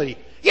mentality.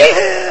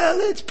 Yeah,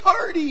 let's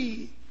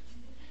party.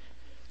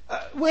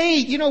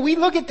 Wait, we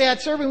look at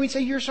that servant and we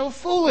say, you're so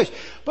foolish.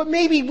 But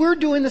maybe we're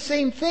doing the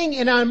same thing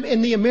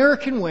in the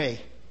American way.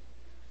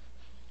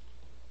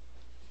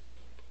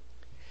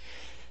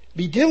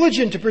 Be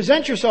diligent to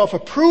present yourself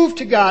approved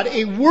to God,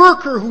 a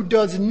worker who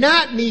does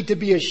not need to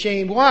be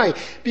ashamed. Why?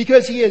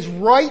 Because he has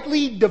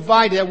rightly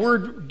divided. That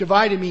word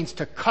divided means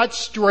to cut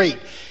straight.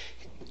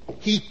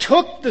 He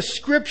took the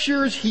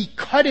scriptures, he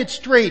cut it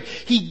straight.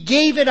 He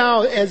gave it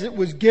out as it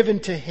was given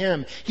to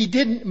him. He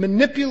didn't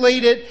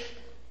manipulate it.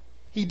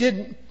 He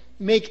didn't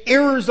make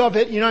errors of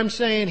it. You know what I'm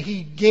saying?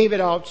 He gave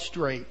it out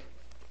straight.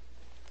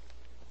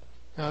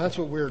 Now that's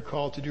what we're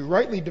called to do,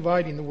 rightly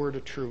dividing the word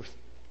of truth.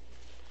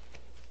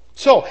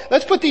 So,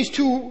 let's put these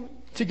two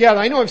together.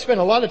 I know I've spent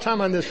a lot of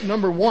time on this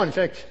number one. In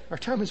fact, our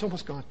time is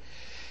almost gone.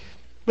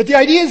 But the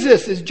idea is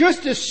this, is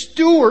just as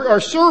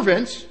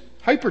servants,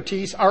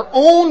 hypertes, are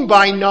owned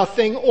by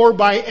nothing or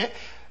by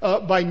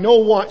no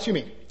one,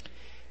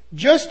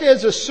 just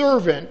as a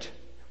servant,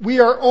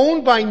 we are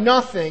owned by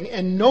nothing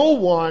and no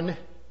one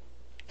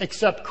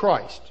except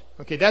Christ.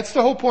 Okay, that's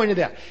the whole point of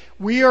that.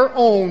 We are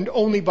owned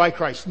only by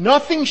Christ.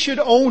 Nothing should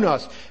own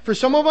us. For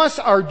some of us,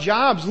 our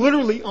jobs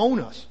literally own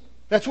us.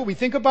 That's what we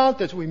think about.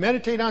 That's what we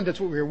meditate on.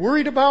 That's what we're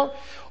worried about.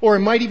 Or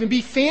it might even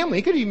be family.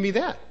 It could even be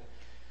that.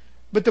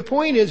 But the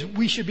point is,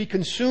 we should be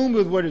consumed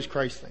with what does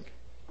Christ think.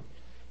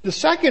 The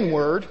second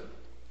word,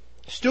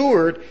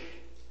 steward,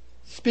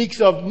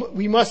 speaks of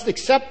we must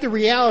accept the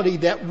reality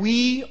that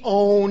we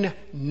own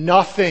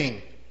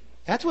nothing.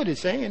 That's what it's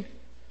saying.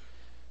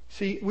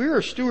 See, we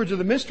are stewards of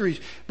the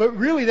mysteries, but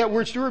really that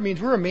word steward means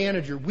we're a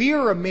manager. We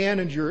are a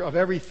manager of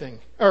everything,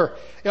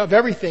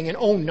 and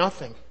own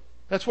nothing.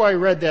 That's why I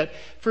read that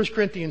 1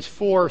 Corinthians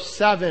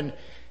 4:7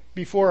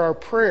 before our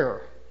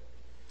prayer.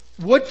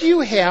 What do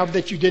you have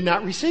that you did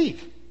not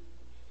receive?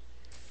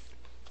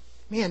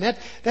 Man,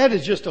 that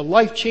is just a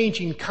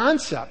life-changing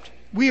concept.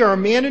 We are a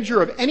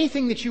manager of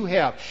anything that you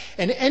have.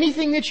 And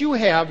anything that you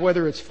have,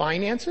 whether it's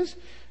finances,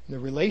 the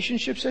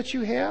relationships that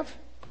you have,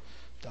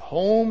 the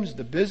homes,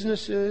 the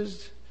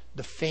businesses,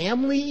 the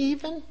family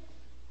even,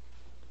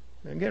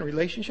 again,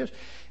 relationships,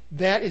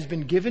 that has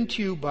been given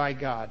to you by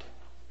God.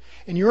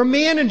 And you're a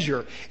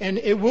manager, and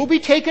it will be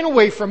taken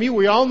away from you.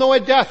 We all know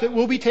at death it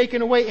will be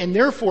taken away, and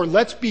therefore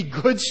let's be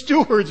good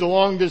stewards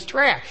along this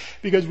track,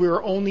 because we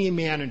are only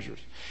managers.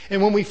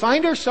 And when we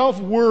find ourselves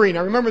worrying,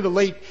 I remember the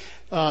late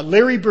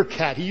Larry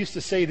Burkett, he used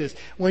to say this,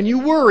 when you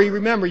worry,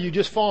 remember, you've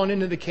just fallen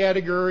into the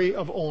category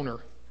of owner.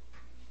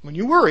 When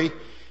you worry,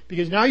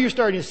 because now you're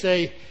starting to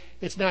say,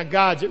 it's not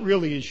God's, it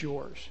really is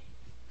yours.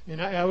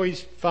 And I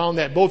always found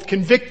that both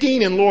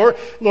convicting and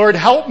Lord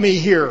help me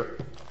here.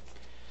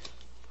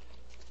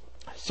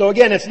 So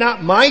again, it's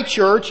not my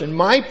church and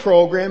my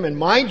program and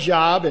my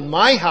job and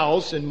my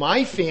house and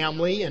my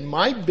family and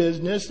my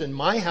business and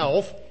my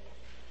health.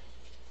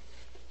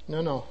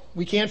 No.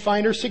 We can't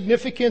find our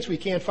significance. We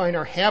can't find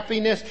our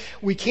happiness.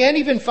 We can't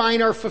even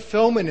find our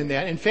fulfillment in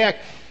that. In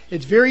fact,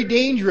 it's very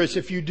dangerous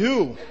if you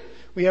do.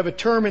 We have a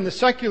term in the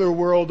secular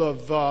world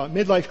of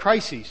midlife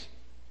crises.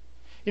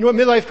 You know what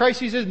midlife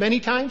crisis is many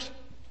times?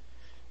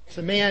 It's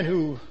a man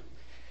who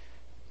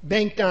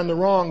banked on the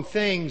wrong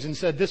things and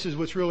said, this is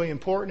what's really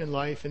important in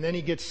life. And then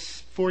he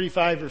gets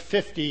 45 or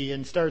 50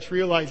 and starts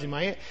realizing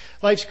my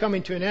life's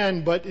coming to an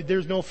end, but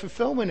there's no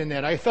fulfillment in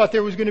that. I thought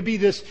there was going to be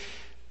this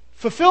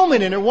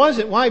fulfillment, and it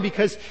wasn't. Why?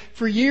 Because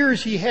for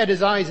years he had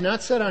his eyes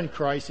not set on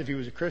Christ if he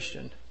was a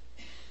Christian,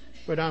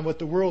 but on what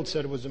the world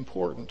said was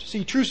important.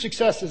 See, true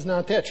success is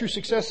not that. True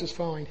success is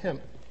following Him.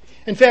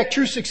 In fact,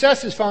 true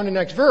success is found in the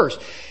next verse.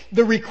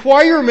 The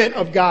requirement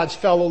of God's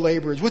fellow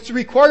laborers. What's the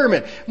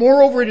requirement?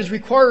 Moreover, it is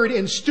required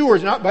in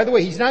stewards. Now, by the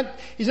way, he's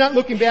not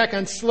looking back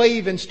on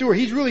slave and steward.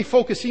 He's really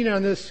focusing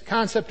on this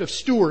concept of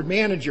steward,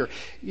 manager.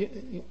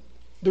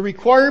 The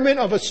requirement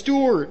of a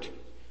steward.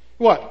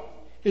 What?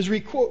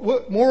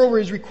 Moreover,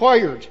 is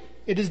required.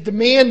 It is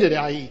demanded,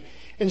 i.e.,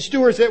 in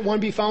stewards that one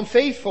be found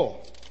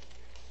faithful.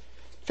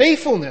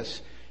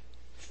 Faithfulness.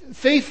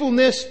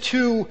 Faithfulness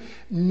to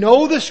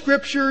know the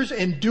Scriptures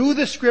and do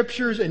the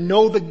Scriptures and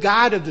know the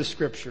God of the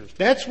Scriptures.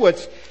 That's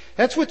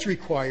what's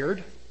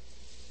required.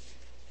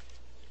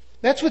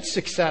 That's what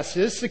success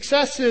is.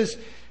 Success is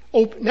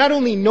not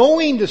only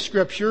knowing the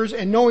Scriptures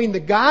and knowing the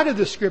God of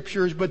the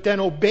Scriptures, but then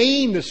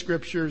obeying the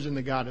Scriptures and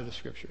the God of the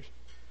Scriptures.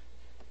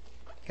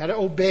 Got to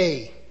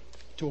obey.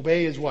 To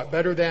obey is what?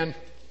 Better than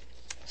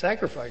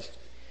sacrifice.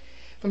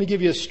 Let me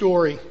give you a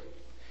story.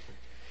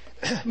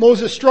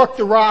 Moses struck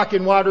the rock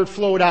and water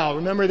flowed out.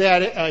 Remember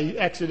that?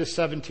 Exodus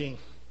 17.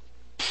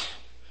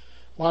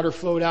 Water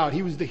flowed out.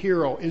 He was the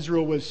hero.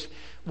 Israel was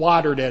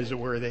watered, as it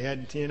were. They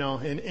had,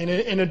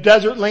 in a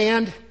desert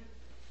land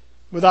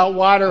without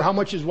water, how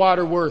much is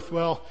water worth?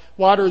 Well,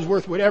 water is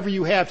worth whatever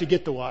you have to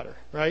get the water,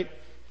 right?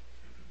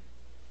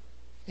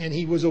 And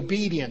he was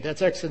obedient.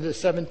 That's Exodus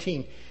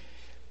 17.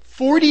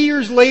 40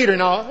 years later,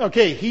 now,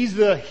 okay, he's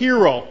the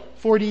hero.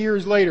 40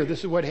 years later, this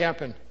is what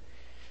happened.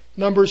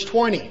 Numbers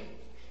 20.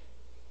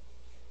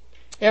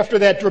 After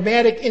that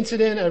dramatic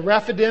incident at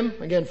Rephidim,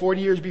 again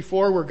 40 years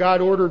before, where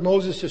God ordered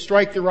Moses to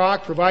strike the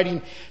rock,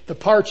 providing the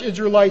parched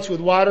Israelites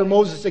with water,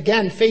 Moses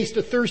again faced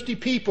a thirsty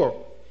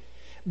people.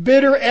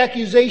 Bitter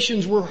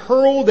accusations were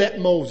hurled at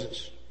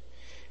Moses.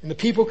 And the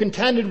people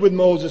contended with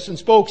Moses and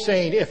spoke,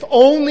 saying, if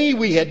only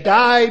we had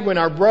died when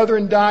our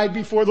brethren died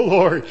before the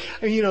Lord.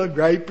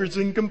 Gripers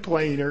and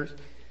complainers.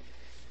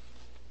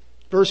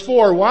 Verse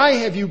 4, why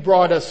have you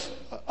brought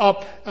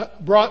up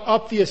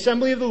the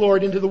assembly of the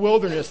Lord into the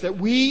wilderness, that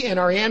we and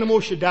our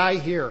animals should die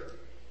here?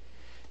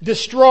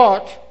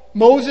 Distraught,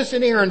 Moses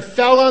and Aaron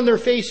fell on their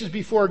faces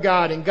before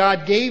God, and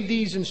God gave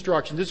these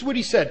instructions. This is what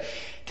he said.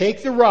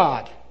 Take the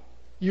rod.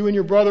 You and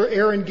your brother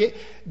Aaron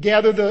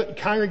gather the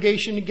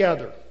congregation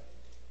together.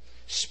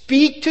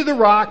 Speak to the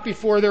rock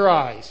before their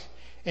eyes,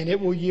 and it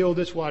will yield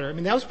its water.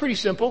 That was pretty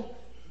simple.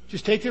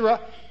 Just take the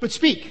rock, but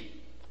speak.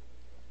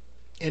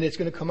 And it's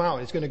going to come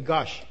out. It's going to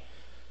gush.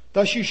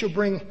 Thus you shall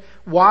bring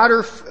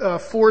water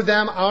for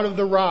them out of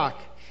the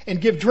rock,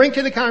 and give drink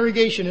to the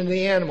congregation and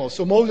the animals.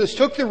 So Moses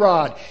took the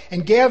rod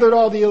and gathered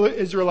all the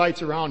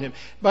Israelites around him.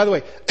 By the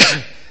way,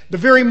 the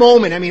very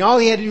moment, all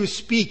he had to do was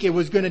speak. It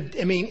was going to,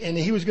 and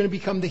he was going to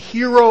become the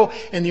hero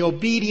and the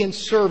obedient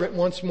servant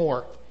once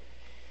more.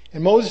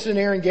 And Moses and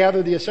Aaron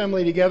gathered the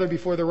assembly together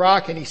before the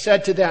rock, and he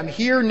said to them,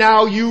 hear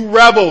now, you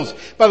rebels.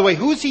 By the way,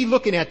 who's he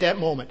looking at that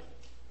moment?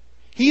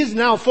 He is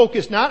now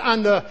focused not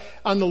on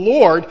the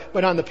Lord,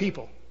 but on the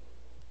people.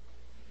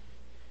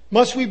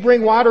 Must we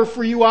bring water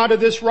for you out of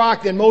this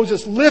rock? Then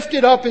Moses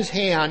lifted up his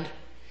hand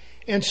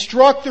and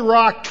struck the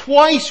rock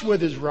twice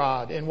with his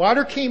rod, and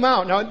water came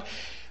out. Now,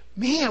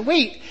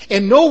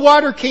 and no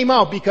water came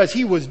out because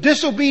he was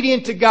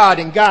disobedient to God,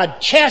 and God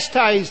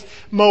chastised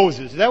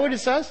Moses. Is that what it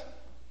says?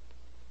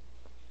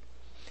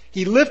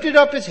 He lifted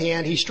up his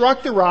hand, he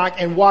struck the rock,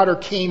 and water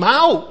came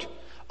out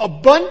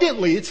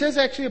abundantly. It says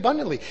actually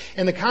abundantly.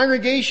 And the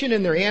congregation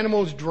and their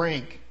animals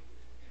drank.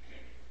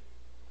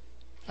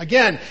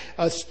 Again,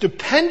 a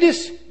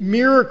stupendous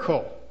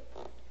miracle.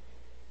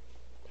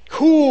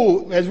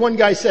 Cool, as one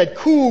guy said,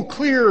 cool,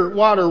 clear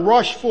water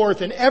rushed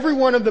forth, and every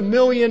one of the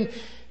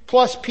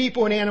 1,000,000+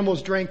 people and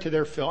animals drank to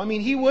their fill.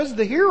 He was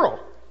the hero.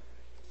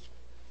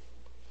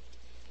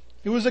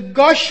 He was a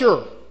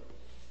gusher.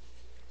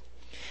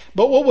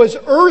 But what was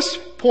Earth's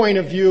point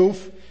of view,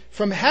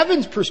 from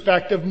heaven's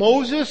perspective,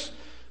 Moses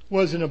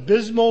was an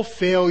abysmal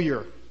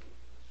failure.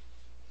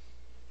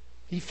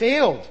 He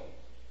failed.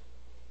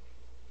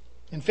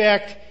 In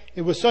fact,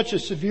 it was such a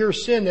severe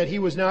sin that he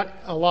was not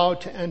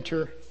allowed to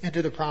enter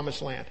into the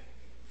promised land.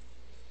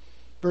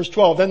 Verse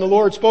 12, then the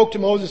Lord spoke to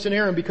Moses and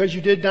Aaron, because you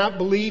did not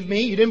believe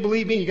me. You didn't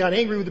believe me. You got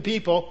angry with the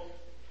people.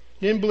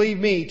 You didn't believe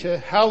me to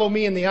hallow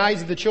me in the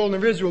eyes of the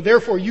children of Israel.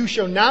 Therefore, you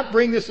shall not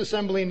bring this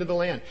assembly into the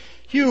land.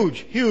 Huge,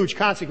 huge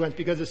consequence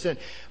because of sin.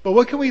 But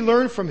what can we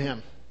learn from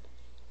him?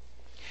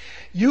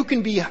 You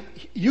can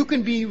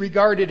be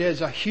regarded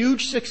as a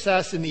huge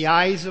success in the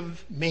eyes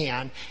of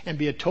man and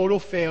be a total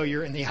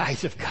failure in the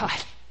eyes of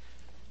God.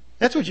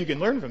 That's what you can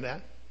learn from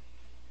that.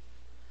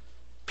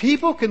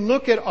 People can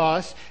look at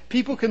us,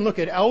 people can look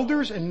at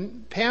elders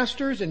and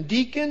pastors and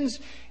deacons,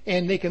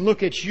 and they can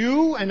look at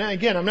you, and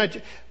again,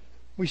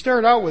 we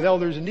started out with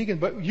elders and deacons,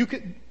 but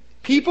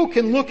people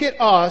can look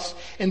at us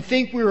and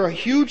think we're a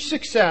huge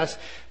success,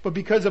 but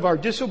because of our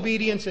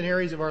disobedience in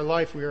areas of our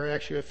life, we are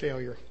actually a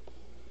failure.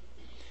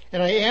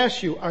 And I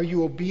ask you, are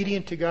you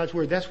obedient to God's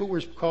word? That's what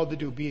we're called to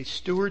do, be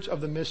stewards of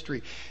the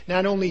mystery.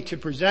 Not only to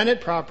present it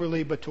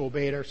properly, but to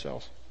obey it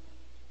ourselves.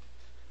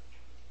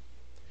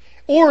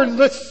 Or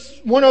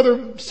one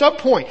other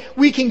sub-point.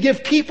 We can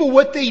give people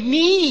what they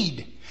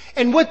need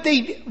and what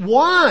they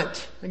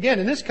want. Again,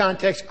 in this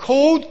context,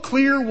 cold,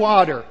 clear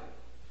water.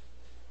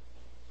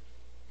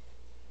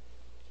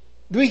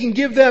 We can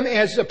give them,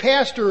 as a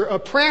pastor, a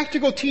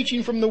practical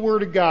teaching from the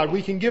Word of God.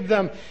 We can give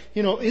them,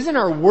 isn't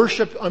our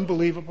worship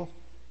unbelievable?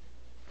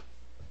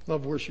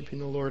 Love worshiping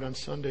the Lord on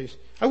Sundays.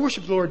 I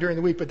worship the Lord during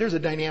the week, but there's a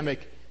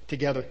dynamic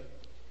together.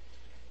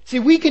 See,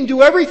 we can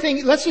do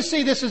everything. Let's just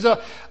say this is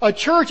a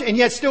church and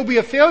yet still be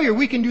a failure.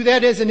 We can do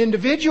that as an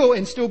individual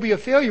and still be a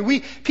failure.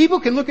 People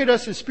can look at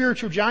us as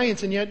spiritual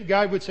giants, and yet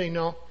God would say,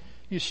 no,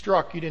 you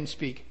struck, you didn't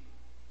speak.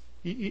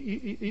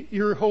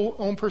 Your whole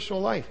own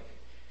personal life.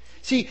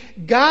 See,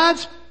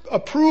 God's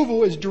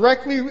approval is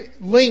directly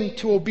linked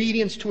to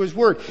obedience to His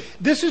Word.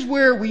 This is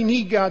where we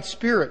need God's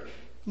Spirit.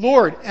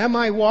 Lord, am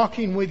I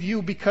walking with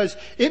you? Because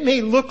it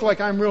may look like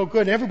I'm real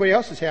good and everybody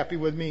else is happy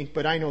with me,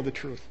 but I know the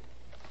truth.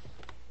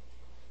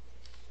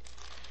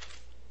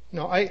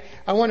 No, I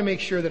want to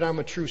make sure that I'm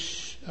a true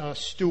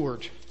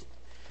steward.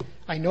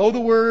 I know the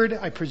Word,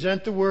 I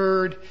present the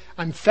Word,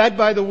 I'm fed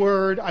by the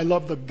Word, I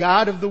love the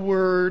God of the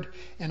Word,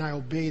 and I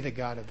obey the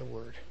God of the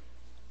Word.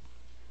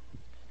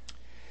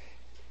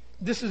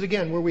 This is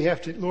again where we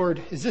have to,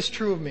 Lord, is this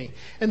true of me?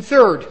 And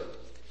third,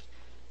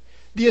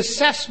 the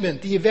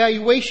assessment, the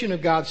evaluation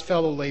of God's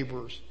fellow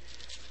laborers.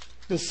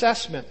 The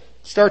assessment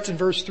starts in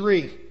verse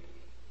 3.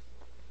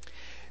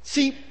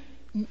 See,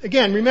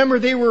 again, remember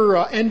they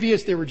were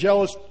envious, they were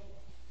jealous,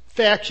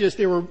 factious,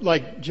 they were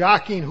like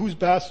jockeying who's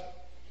best,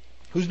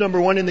 who's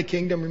number one in the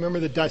kingdom. Remember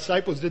the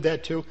disciples did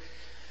that too.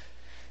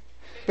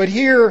 But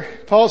here,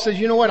 Paul says,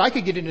 you know what, I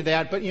could get into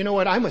that, but you know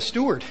what, I'm a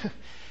steward.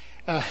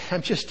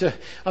 I'm just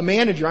a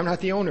manager, I'm not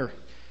the owner.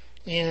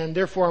 And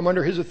therefore I'm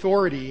under his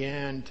authority.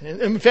 And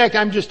in fact,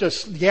 I'm just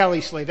a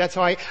galley slave. That's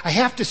how I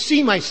have to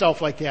see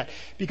myself like that.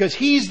 Because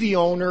he's the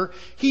owner.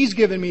 He's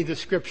given me the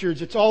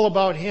scriptures. It's all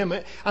about him.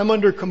 I'm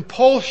under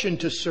compulsion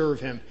to serve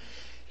him.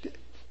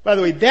 By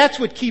the way, that's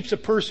what keeps a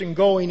person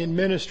going in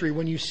ministry,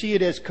 when you see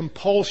it as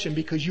compulsion,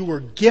 because you were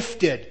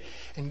gifted.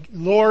 And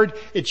Lord,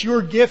 it's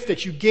your gift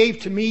that you gave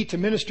to me to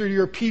minister to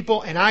your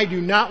people, and I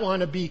do not want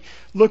to be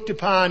looked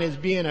upon as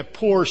being a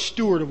poor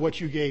steward of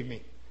what you gave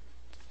me.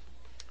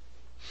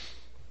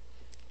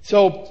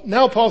 So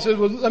now Paul says,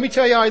 well, let me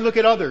tell you how I look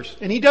at others.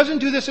 And he doesn't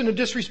do this in a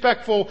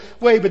disrespectful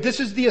way, but this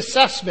is the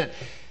assessment.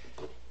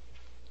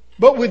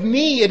 But with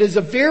me, it is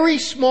a very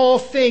small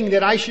thing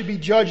that I should be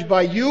judged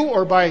by you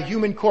or by a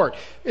human court.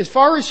 As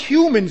far as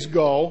humans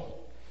go,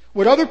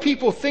 what other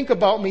people think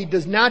about me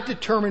does not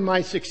determine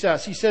my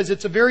success. He says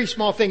it's a very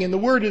small thing, and the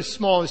word is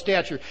small in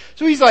stature.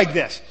 So he's like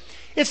this.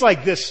 It's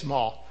like this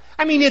small.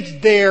 I mean, it's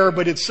there,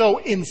 but it's so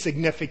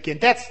insignificant.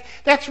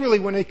 That's really,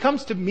 when it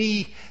comes to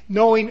me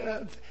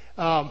knowing,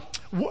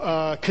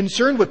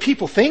 concerned what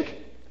people think,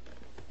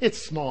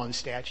 it's small in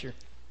stature.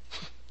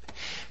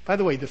 By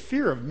the way, the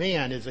fear of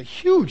man is a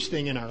huge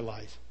thing in our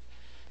lives.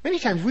 Many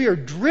times we are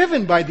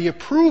driven by the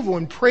approval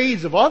and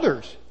praise of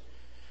others.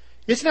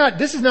 This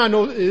is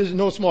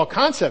no small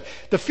concept.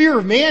 The fear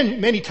of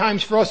man many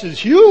times for us is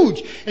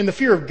huge, and the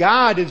fear of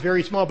God is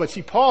very small. But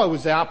see, Paul, it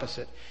was the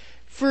opposite.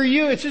 For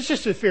you, it's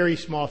just a very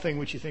small thing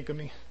what you think of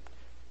me.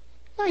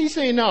 No, he's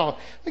saying no.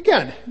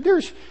 Again,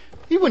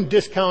 he wouldn't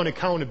discount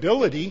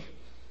accountability.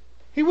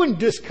 He wouldn't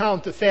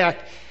discount the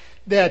fact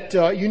that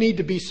you need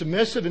to be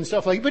submissive and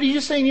stuff like that. But he's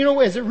just saying, you know,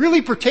 as it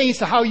really pertains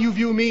to how you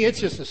view me, it's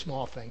just a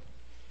small thing.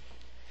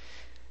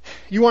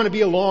 You want to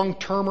be a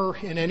long-termer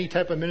in any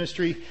type of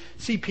ministry,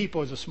 see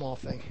people as a small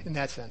thing in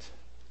that sense.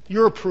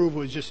 Your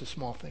approval is just a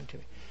small thing to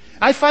me.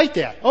 I fight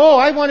that. Oh,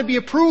 I want to be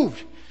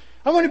approved.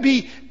 I want to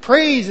be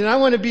praised, and I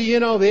want to be,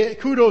 the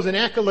kudos and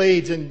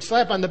accolades and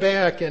slap on the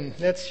back, and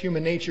that's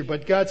human nature.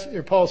 But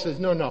Paul says,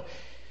 no.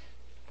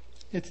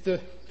 In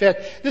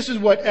fact, this is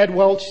what Ed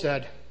Welch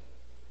said.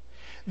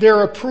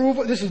 Their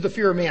approval, this is the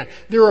fear of man.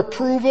 Their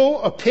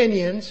approval,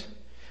 opinions,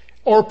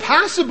 or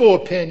possible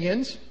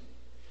opinions,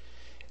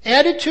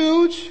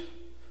 attitudes,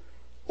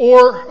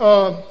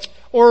 or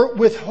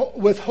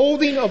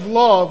withholding of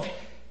love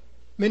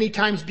many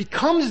times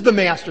becomes the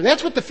master.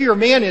 That's what the fear of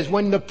man is,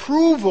 when the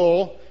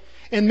approval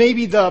and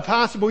maybe the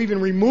possible even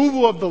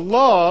removal of the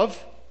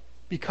love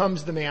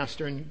becomes the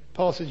master. And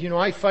Paul says,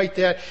 I fight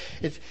that.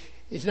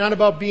 It's not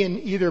about being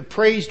either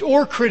praised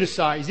or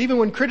criticized. Even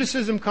when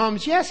criticism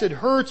comes, yes, it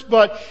hurts,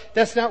 but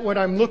that's not what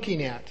I'm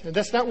looking at. And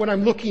that's not what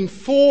I'm looking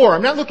for.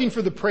 I'm not looking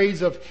for the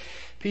praise of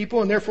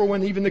people, and therefore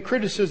when even the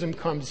criticism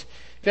comes.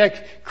 In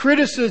fact,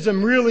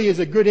 criticism really is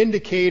a good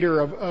indicator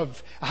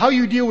of how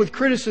you deal with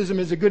criticism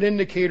is a good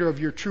indicator of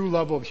your true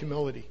level of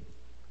humility.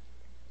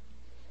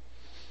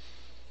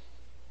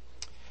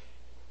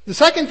 The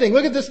second thing,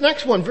 look at this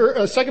next one,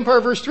 second part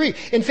of verse 3.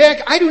 In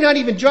fact, I do not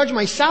even judge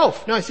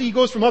myself. Now, I see he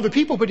goes from other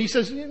people, but he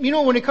says,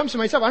 when it comes to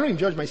myself, I don't even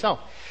judge myself.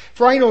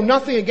 For I know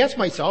nothing against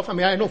myself. I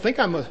mean, I don't think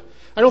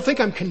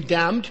I'm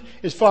condemned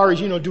as far as,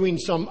 doing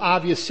some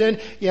obvious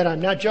sin, yet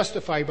I'm not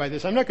justified by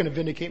this. I'm not going to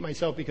vindicate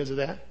myself because of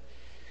that.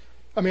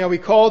 I mean, are we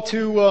called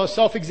to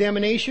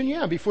self-examination?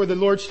 Yeah, before the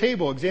Lord's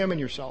table, examine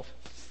yourself.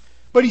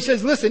 But he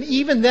says, listen,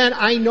 even then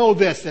I know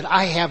this, that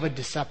I have a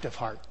deceptive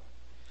heart.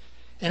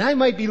 And I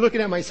might be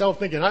looking at myself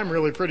thinking, I'm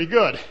really pretty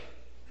good.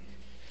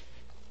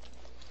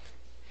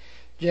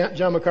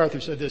 John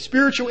MacArthur said this,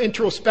 spiritual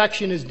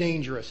introspection is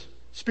dangerous.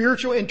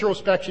 Spiritual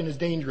introspection is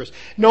dangerous.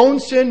 Known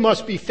sin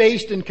must be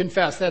faced and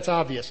confessed. That's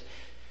obvious.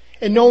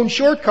 And known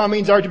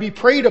shortcomings are to be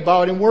prayed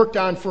about and worked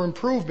on for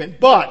improvement.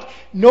 But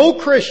no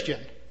Christian,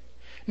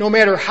 no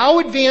matter how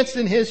advanced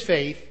in his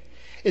faith,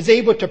 is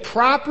able to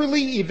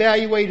properly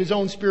evaluate his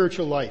own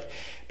spiritual life.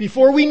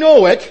 Before we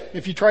know it,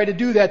 if you try to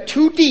do that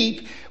too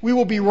deep, we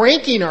will be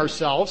ranking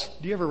ourselves.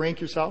 Do you ever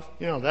rank yourself?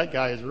 That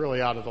guy is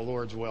really out of the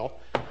Lord's will,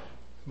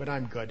 but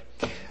I'm good.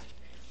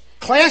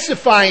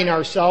 Classifying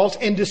ourselves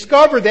and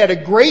discover that a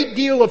great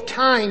deal of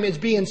time is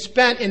being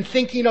spent in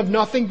thinking of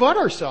nothing but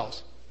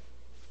ourselves.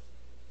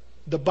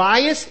 The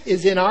bias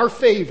is in our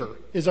favor,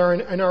 in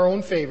our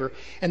own favor,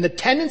 and the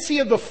tendency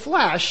of the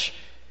flesh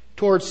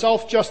towards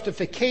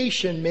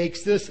self-justification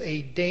makes this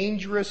a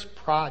dangerous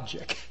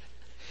project.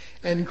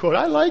 End quote.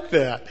 I like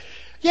that.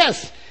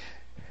 Yes.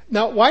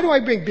 Now, why do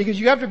I because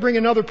you have to bring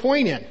another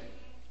point in.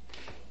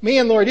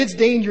 Man, Lord, it's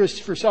dangerous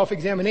for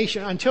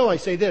self-examination until I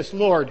say this,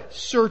 Lord,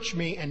 search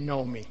me and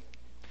know me.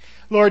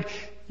 Lord,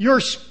 your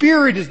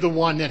Spirit is the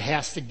one that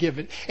has to give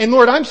it. And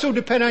Lord, I'm so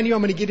dependent on you,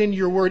 I'm going to get into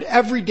your word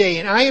every day,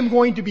 and I am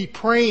going to be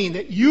praying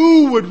that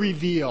you would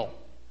reveal.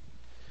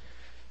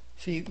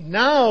 See,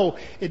 now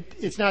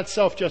it's not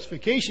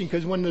self-justification,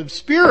 because when the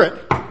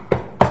Spirit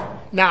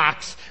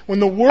knocks, when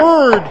the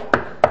Word,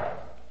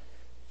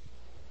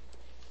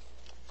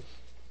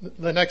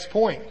 the next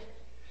point,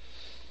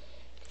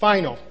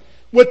 final.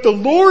 What the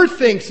Lord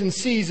thinks and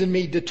sees in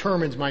me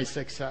determines my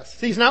success.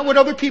 See, it's not what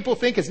other people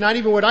think. It's not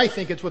even what I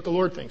think. It's what the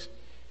Lord thinks.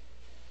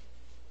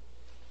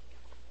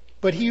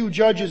 But he who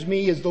judges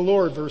me is the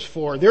Lord, verse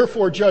 4.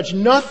 Therefore, judge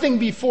nothing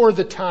before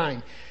the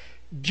time.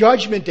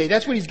 Judgment day.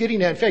 That's what he's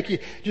getting at. In fact,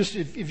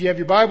 if you have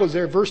your Bibles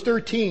there, verse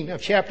 13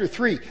 of chapter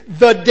 3.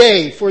 The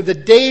day, for the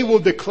day will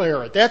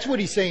declare it. That's what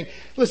he's saying.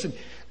 Listen,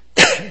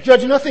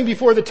 judge nothing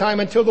before the time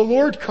until the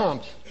Lord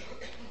comes,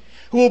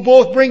 who will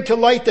both bring to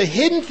light the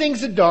hidden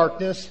things of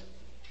darkness.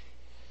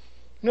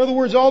 In other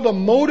words, all the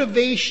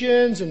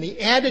motivations and the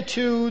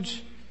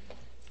attitudes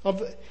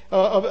of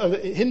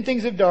hidden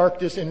things of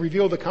darkness, and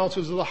reveal the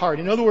counsels of the heart.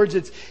 In other words,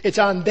 it's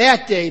on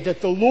that day that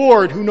the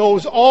Lord, who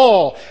knows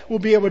all, will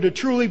be able to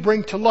truly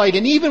bring to light.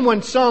 And even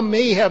when some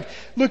may have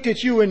looked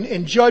at you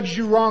and judged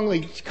you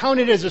wrongly,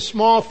 counted it as a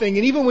small thing,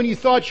 and even when you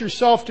thought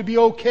yourself to be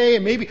okay,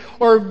 and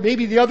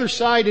maybe the other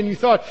side, and you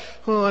thought,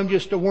 oh, I'm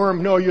just a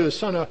worm. No, you're the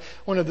son of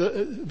one of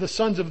the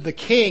sons of the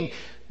King.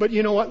 But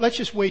you know what? Let's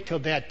just wait till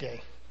that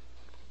day.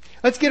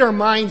 Let's get our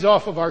minds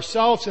off of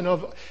ourselves and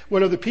of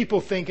what other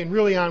people think, and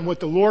really on what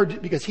the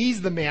Lord, because He's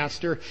the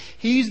master,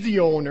 He's the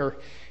owner,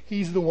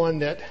 He's the one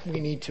that we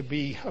need to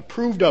be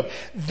approved of.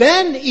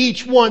 Then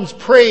each one's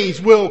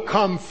praise will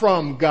come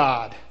from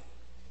God.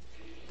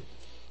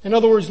 In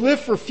other words, live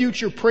for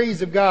future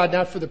praise of God,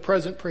 not for the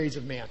present praise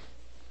of man.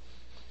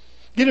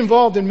 Get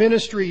involved in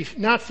ministry,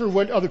 not for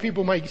what other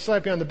people might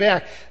slap you on the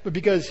back, but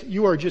because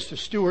you are just a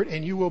steward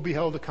and you will be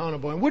held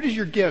accountable. And what is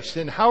your gifts,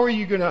 and how are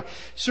you going to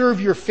serve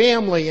your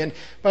family? And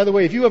by the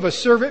way, if you have a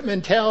servant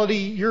mentality,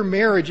 your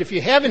marriage, if you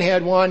haven't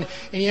had one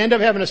and you end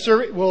up having a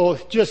servant, will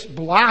just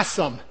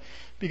blossom,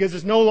 because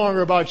it's no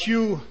longer about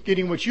you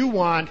getting what you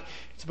want.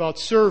 It's about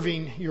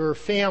serving your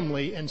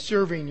family and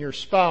serving your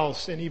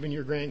spouse and even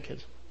your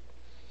grandkids.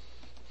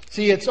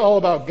 See, it's all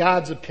about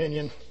God's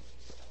opinion.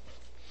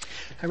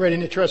 I read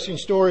an interesting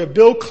story of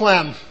Bill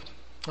Clem.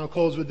 I'll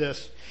close with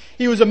this.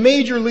 He was a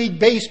Major League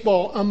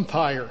Baseball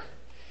umpire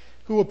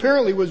who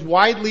apparently was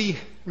widely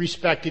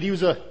respected. He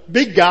was a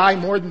big guy,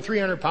 more than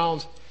 300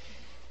 pounds.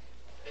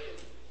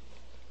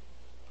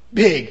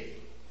 Big.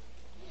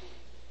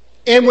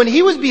 And when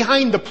he was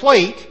behind the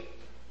plate,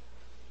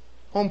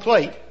 home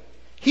plate,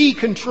 he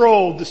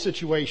controlled the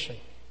situation.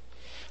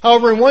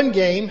 However, in one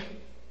game,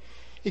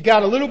 it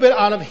got a little bit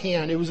out of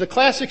hand. It was a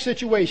classic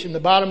situation. The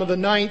bottom of the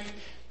ninth,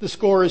 the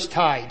score is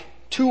tied.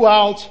 2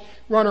 outs,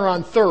 runner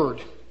on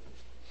third.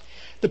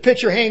 The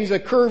pitcher hangs a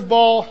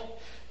curveball.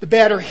 The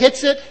batter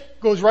hits it,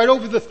 goes right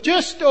over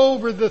just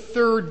over the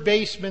third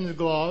baseman's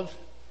glove.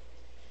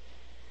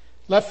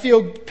 Left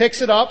field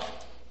picks it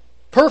up.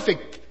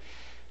 Perfect.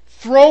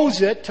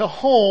 Throws it to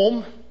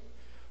home.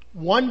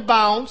 One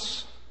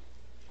bounce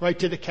right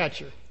to the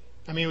catcher.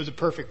 I mean, it was a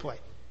perfect play.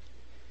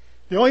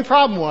 The only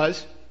problem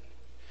was,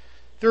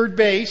 third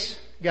base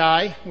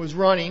guy was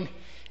running,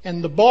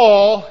 and the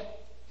ball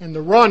and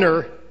the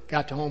runner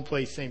got to home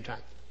plate at the same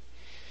time.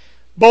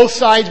 Both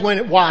sides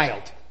went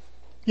wild.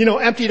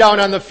 Emptied out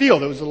on the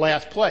field. It was the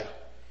last play.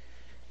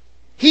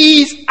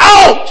 He's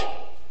out!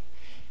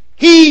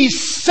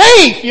 He's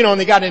safe! And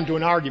they got into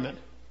an argument.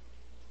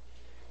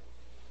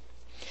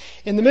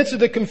 In the midst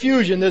of the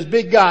confusion, this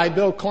big guy,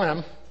 Bill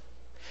Clem,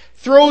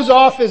 throws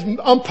off his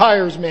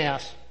umpire's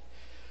mask,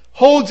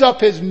 holds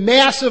up his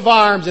massive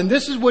arms, and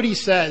this is what he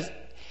says: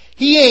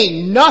 he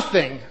ain't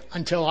nothing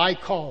until I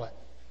call it.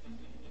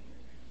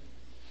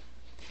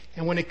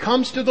 And when it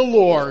comes to the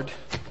Lord,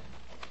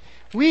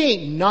 we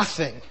ain't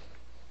nothing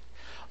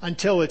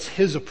until it's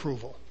His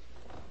approval.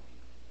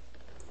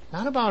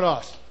 Not about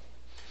us.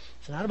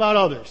 It's not about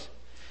others.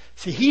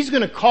 See, He's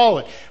going to call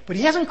it, but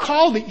He hasn't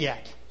called it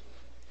yet.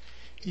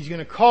 He's going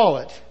to call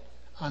it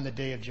on the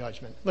day of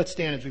judgment. Let's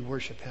stand as we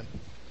worship Him.